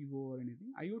being CEO or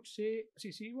anything, I would say, see,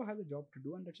 CEO has a job to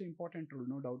do, and that's an important role,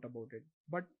 no doubt about it.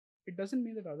 But it doesn't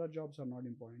mean that other jobs are not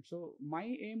important. So my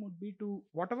aim would be to,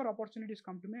 whatever opportunities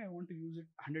come to me, I want to use it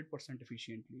 100%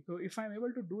 efficiently. So if I'm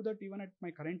able to do that even at my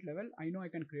current level, I know I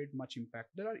can create much impact.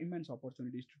 There are immense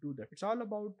opportunities to do that. It's all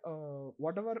about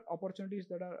whatever opportunities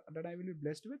that I will be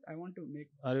blessed with, I want to make.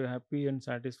 Are you happy and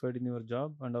satisfied in your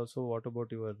job? And also, what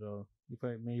about your, if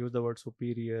I may use the word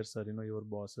superiors or your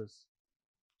bosses?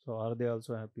 So are they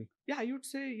also happy? Yeah, I would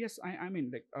say yes. I mean,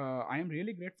 like, I am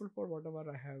really grateful for whatever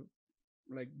I have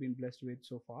like been blessed with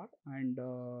so far. And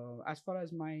as far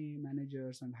as my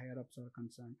managers and higher ups are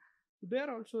concerned, they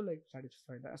are also like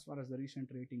satisfied. As far as the recent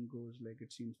rating goes, like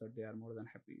it seems that they are more than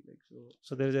happy. Like,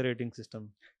 So there is a rating system.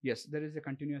 yes, there is a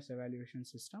continuous evaluation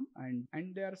system,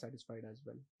 and they are satisfied as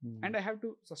well. Hmm. And I have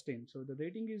to sustain, so the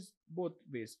rating is both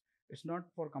ways. It's not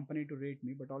for company to rate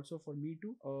me, but also for me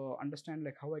to understand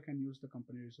like how I can use the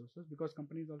company resources, because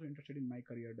company is also interested in my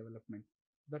career development.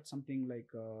 That's something like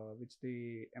which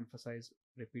they emphasize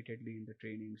repeatedly in the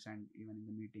trainings and even in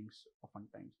the meetings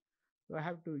oftentimes. So I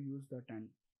have to use that and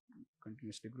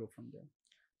continuously grow from there.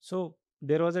 So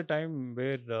there was a time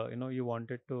where you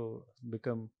wanted to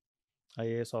become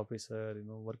IAS officer,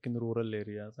 work in rural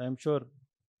areas. I am sure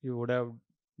you would have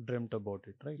dreamt about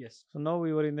it, right? Yes. So now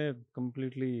we were in a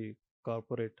completely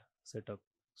corporate setup.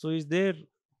 So is there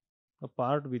a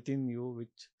part within you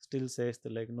which still says the,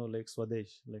 like, like Swadesh,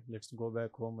 like let's go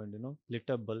back home and lit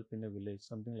a bulb in a village,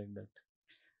 something like that?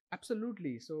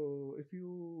 Absolutely. So, if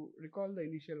you recall the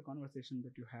initial conversation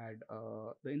that you had,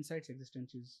 the Insights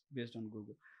existence is based on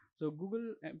Google. So,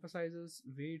 Google emphasizes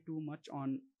way too much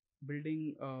on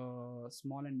building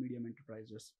small and medium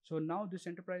enterprises. So now these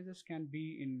enterprises can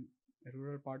be in a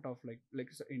rural part of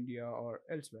India or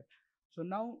elsewhere. So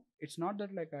now it's not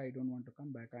that like I don't want to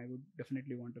come back. I would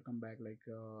definitely want to come back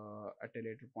at a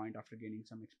later point after gaining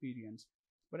some experience.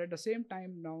 But at the same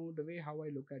time, now the way how I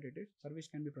look at it is service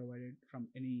can be provided from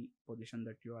any position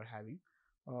that you are having.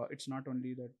 It's not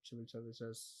only that civil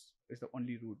services is the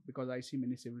only route, because I see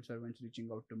many civil servants reaching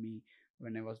out to me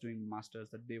when I was doing masters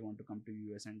that they want to come to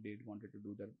US and they wanted to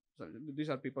do that. So these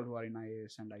are people who are in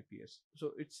IAS and IPS.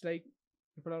 So it's like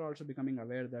people are also becoming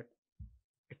aware that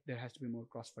there has to be more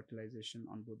cross fertilization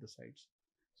on both the sides.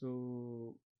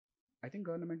 So I think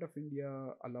government of India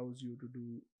allows you to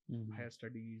do higher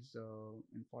studies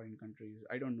in foreign countries.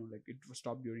 I don't know, like it was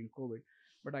stopped during COVID,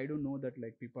 but I don't know that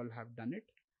like people have done it,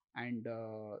 and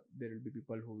there will be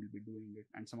people who will be doing it,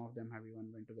 and some of them have even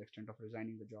went to the extent of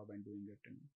resigning the job and doing it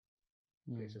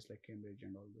in places like Cambridge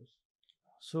and all those.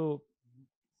 So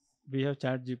we have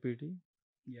Chat GPT.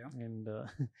 Yeah. And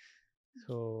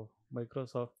so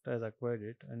Microsoft has acquired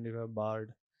it, and you have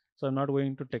Bard. So I'm not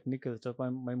going to technical stuff.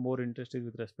 My more interest is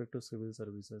with respect to civil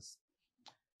services.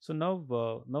 So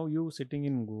now you sitting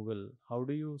in Google, how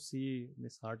do you see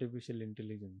this artificial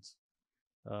intelligence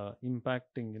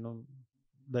impacting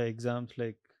the exams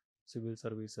like civil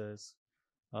services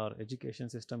or education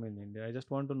system in India? I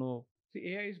just want to know.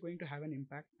 See, AI is going to have an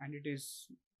impact, and it is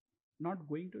not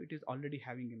going to, it is already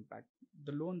having impact.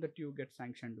 The loan that you get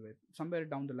sanctioned with, somewhere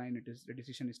down the line, it is the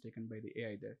decision is taken by the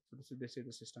AI there. So they say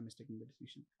the system is taking the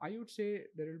decision. I would say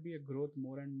there will be a growth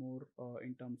more and more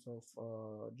in terms of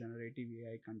generative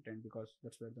AI content, because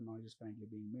that's where the noise is currently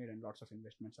being made and lots of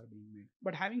investments are being made.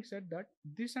 But having said that,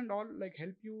 this and all like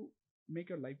help you make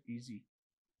your life easy,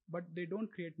 but they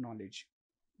don't create knowledge.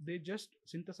 They just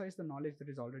synthesize the knowledge that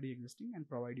is already existing and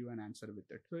provide you an answer with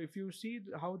it. So if you see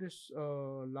how this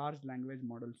large language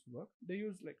models work, they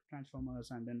use like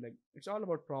transformers, and then like it's all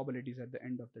about probabilities at the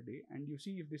end of the day, and you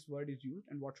see if this word is used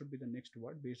and what should be the next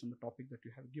word based on the topic that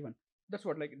you have given. That's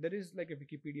what, like there is like a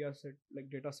Wikipedia set, like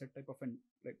data set type of an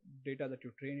like data that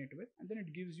you train it with, and then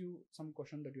it gives you some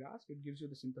question that you ask, it gives you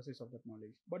the synthesis of that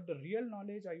knowledge. But the real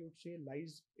knowledge, I would say,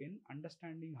 lies in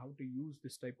understanding how to use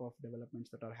this type of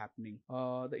developments that are happening.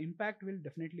 The impact will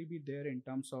definitely be there in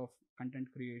terms of content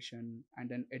creation and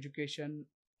then education.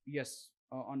 Yes,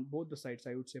 on both the sides,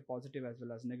 I would say positive as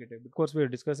well as negative. Of course, we are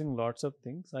discussing lots of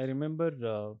things. I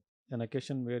remember an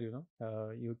occasion where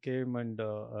you came and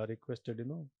requested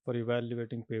for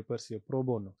evaluating papers here pro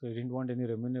bono. So you didn't want any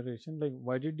remuneration. Like,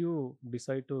 why did you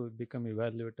decide to become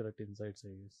evaluator at Insights, I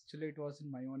guess? Actually, it was in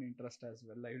my own interest as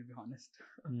well, I will be honest.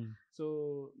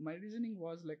 So my reasoning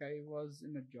was like I was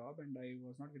in a job and I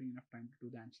was not getting enough time to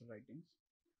do the answer writings.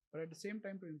 But at the same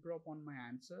time, to improve upon my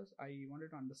answers, I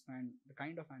wanted to understand the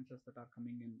kind of answers that are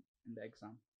coming in the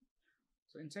exam.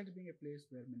 So Insights being a place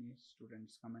where many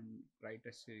students come and write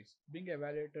essays, being an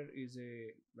evaluator is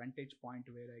a vantage point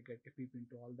where I get to peep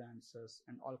into all the answers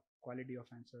and all quality of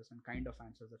answers and kind of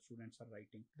answers that students are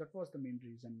writing. That was the main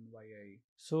reason why I.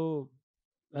 So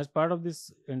as part of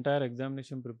this entire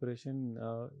examination preparation,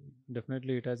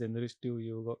 definitely it has enriched you.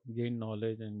 You gained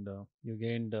knowledge and you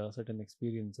gained certain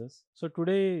experiences. So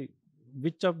today,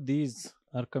 which of these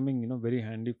are coming, very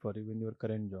handy for you in your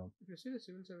current job? If you see the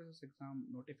civil services exam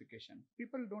notification,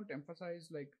 people don't emphasize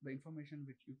like the information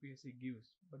which UPSC gives,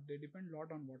 but they depend a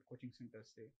lot on what coaching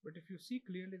centers say. But if you see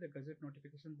clearly the gazette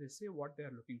notification, they say what they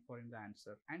are looking for in the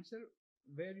answer. Answer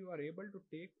where you are able to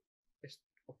take a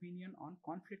opinion on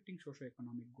conflicting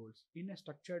socio-economic goals in a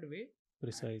structured way,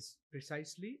 Precise.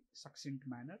 precisely succinct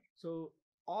manner. So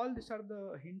all these are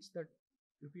the hints that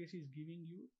UPSC is giving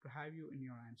you to have you in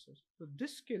your answers. So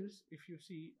these skills, if you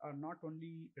see, are not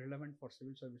only relevant for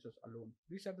civil services alone.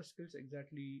 These are the skills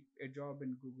exactly a job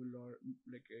in Google or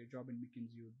like a job in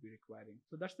McKinsey would be requiring.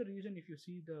 So that's the reason if you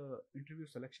see the interview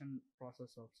selection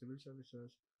process of civil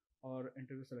services or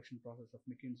interview selection process of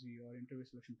McKinsey or interview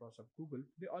selection process of Google,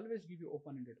 they always give you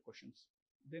open-ended questions.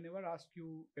 They never ask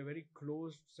you a very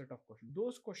closed set of questions.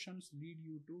 Those questions lead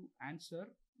you to answer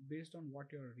based on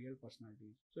what your real personality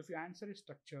is. So if your answer is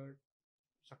structured,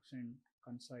 succinct,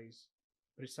 concise,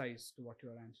 precise to what you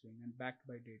are answering and backed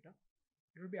by data,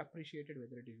 it will be appreciated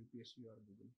whether it is UPSC or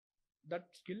Google. That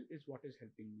skill is what is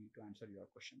helping me to answer your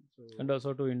question. So And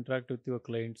also to interact with your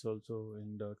clients also,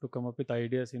 and to come up with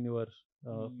ideas in your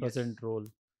present yes, role.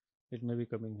 It may be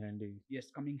coming handy. yes,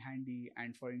 coming handy.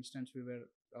 And for instance, we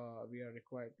are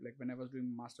required, like when I was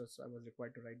doing masters, I was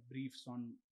required to write briefs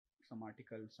on some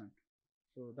articles, and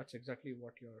so that's exactly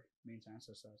what your main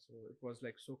answers are. So it was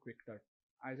like so quick that,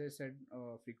 as I said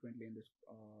frequently in this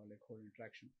like whole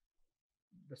interaction,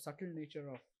 the subtle nature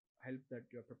of help that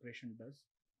your preparation does,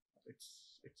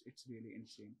 it's really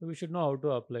insane. So we should know how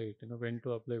to apply it, when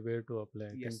to apply, where to apply. I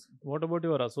think. Yes. What about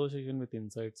your association with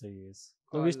Insights IAS?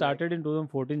 So we Like started in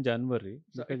 2014 January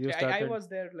so because it, you I started was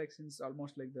there like since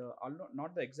almost like the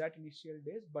not the exact initial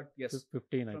days, but yes,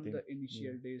 15, I from think. the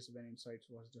initial days when Insights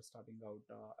was just starting out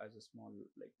as a small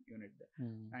like unit there.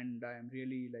 Mm. And I am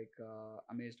really like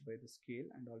amazed by the scale,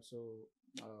 and also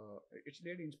it's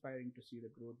really inspiring to see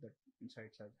the growth that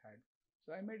Insights has had.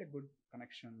 So I made a good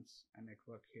connections and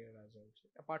network here as well,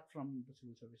 apart from the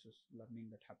civil services learning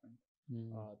that happened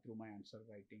Mm. through my answer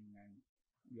writing and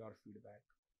your feedback.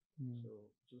 Mm.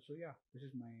 So yeah, this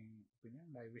is my opinion.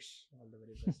 I wish all the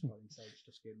very best for Insights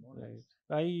to scale more. Right.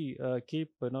 I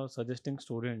keep suggesting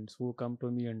students who come to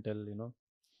me and tell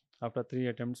after 3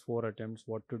 attempts, 4 attempts,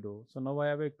 what to do. So now I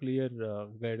have a clear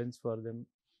guidance for them.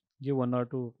 Give 1 or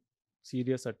 2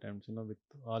 serious attempts, with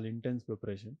all intense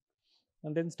preparation,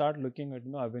 and then start looking at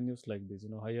avenues like this,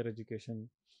 higher education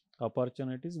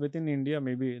opportunities within India.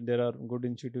 Maybe there are good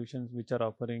institutions which are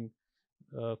offering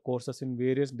courses in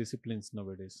various disciplines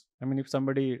nowadays. I mean, if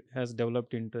somebody has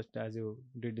developed interest, as you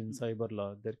did in cyber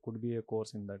law, there could be a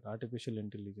course in that, artificial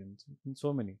intelligence, and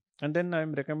so many. And then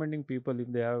I'm recommending people, if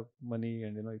they have money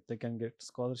and if they can get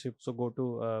scholarship, so go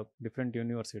to different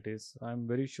universities. I'm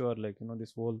very sure, like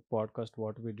this whole podcast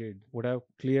what we did would have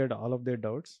cleared all of their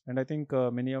doubts, and I think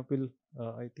many of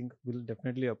I think will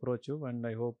definitely approach you, and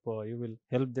I hope you will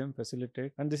help them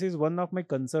facilitate. And this is one of my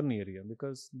concern area,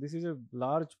 because this is a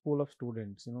large pool of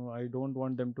students. I don't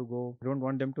want them to go. I don't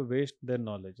want them to waste their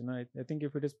knowledge. I think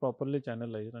if it is properly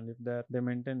channelized, and if they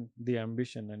maintain the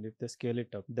ambition, and if they scale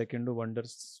it up, they can do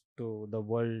wonders to the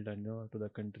world and to the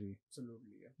country.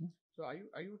 Absolutely, yeah. So I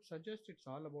would suggest it's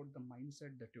all about the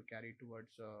mindset that you carry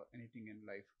towards anything in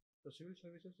life. So civil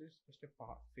services is just a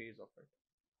phase of it.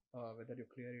 Whether you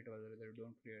clear it or whether you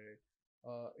don't clear it,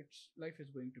 it's life is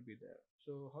going to be there.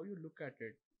 So how you look at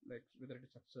it, like whether it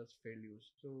is success,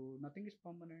 failures. So nothing is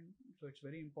permanent. So it's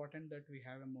very important that we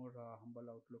have a more humble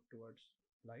outlook towards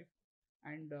life,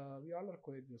 and we all are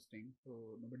coexisting.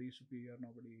 So nobody is superior.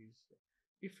 Nobody is.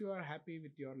 If you are happy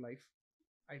with your life,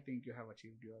 I think you have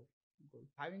achieved your goal.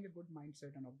 Having a good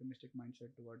mindset and optimistic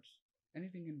mindset towards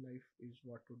anything in life is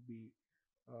what would be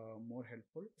more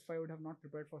helpful. If I would have not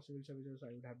prepared for civil services,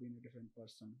 I would have been a different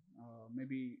person.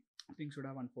 Maybe things would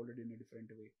have unfolded in a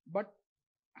different way. But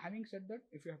having said that,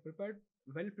 if you have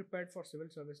well prepared for civil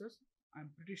services, I'm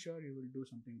pretty sure you will do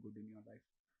something good in your life.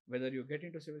 Whether you get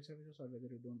into civil services or whether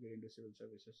you don't get into civil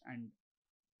services. And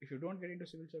if you don't get into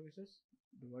civil services,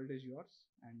 the world is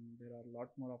yours, and there are a lot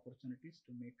more opportunities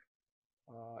to make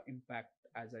impact,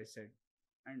 as I said,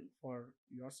 and for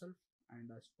yourself, and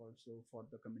as also for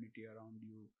the community around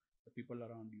you, the people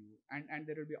around you, and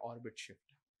there will be orbit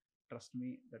shift. Trust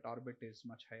me, that orbit is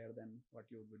much higher than what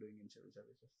you would be doing in civil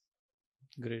services.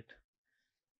 Great.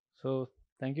 So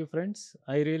Thank you, friends.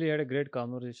 I really had a great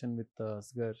conversation with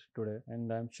Asgar today,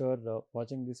 and I'm sure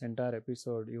watching this entire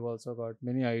episode, you also got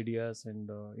many ideas and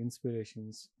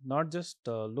inspirations. Not just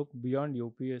look beyond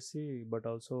UPSC, but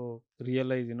also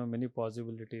realize many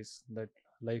possibilities that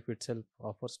life itself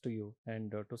offers to you,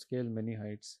 and to scale many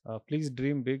heights. Please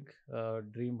dream big,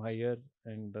 dream higher,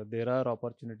 and there are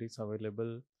opportunities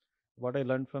available. What I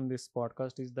learned from this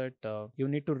podcast is that you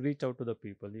need to reach out to the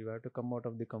people. You have to come out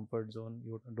of the comfort zone.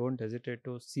 You don't hesitate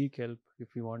to seek help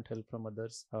if you want help from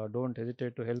others. Don't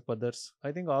hesitate to help others.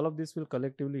 I think all of this will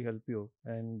collectively help you.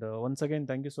 And once again,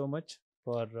 thank you so much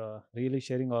for really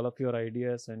sharing all of your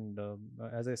ideas. And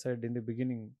as I said in the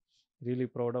beginning, really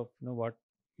proud of what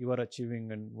you are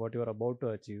achieving and what you are about to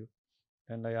achieve.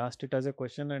 And I asked it as a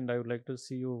question, and I would like to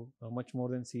see you much more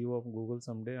than CEO of Google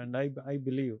someday. And I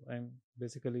believe I'm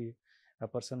basically a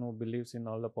person who believes in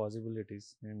all the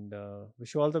possibilities. And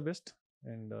wish you all the best.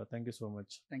 And thank you so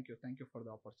much. Thank you for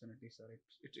the opportunity, sir.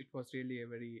 It was really a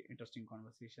very interesting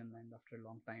conversation, and after a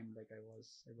long time, like I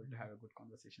was able to have a good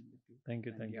conversation with you. Thank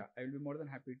you. And Thank you. yeah, I will be more than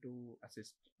happy to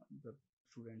assist the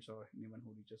students or anyone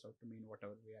who reaches out to me in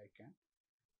whatever way I can.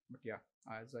 But yeah,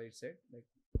 as I said, like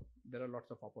there are lots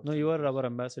of No, opportunities. you are our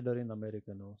ambassador in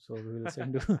America now. So we will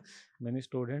send you many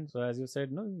students. So as you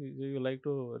said, no, you like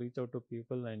to reach out to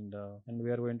people, and we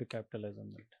are going to capitalize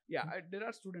on that. Yeah, there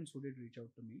are students who did reach out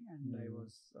to me, and Mm.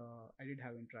 I did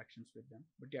have interactions with them.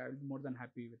 But yeah, I'll be more than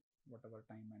happy with whatever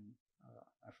time and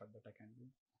effort that I can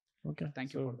do. Okay.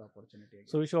 Thank you for the opportunity again.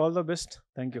 So wish you all the best.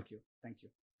 Thank you. Thank you.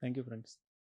 Thank you, friends.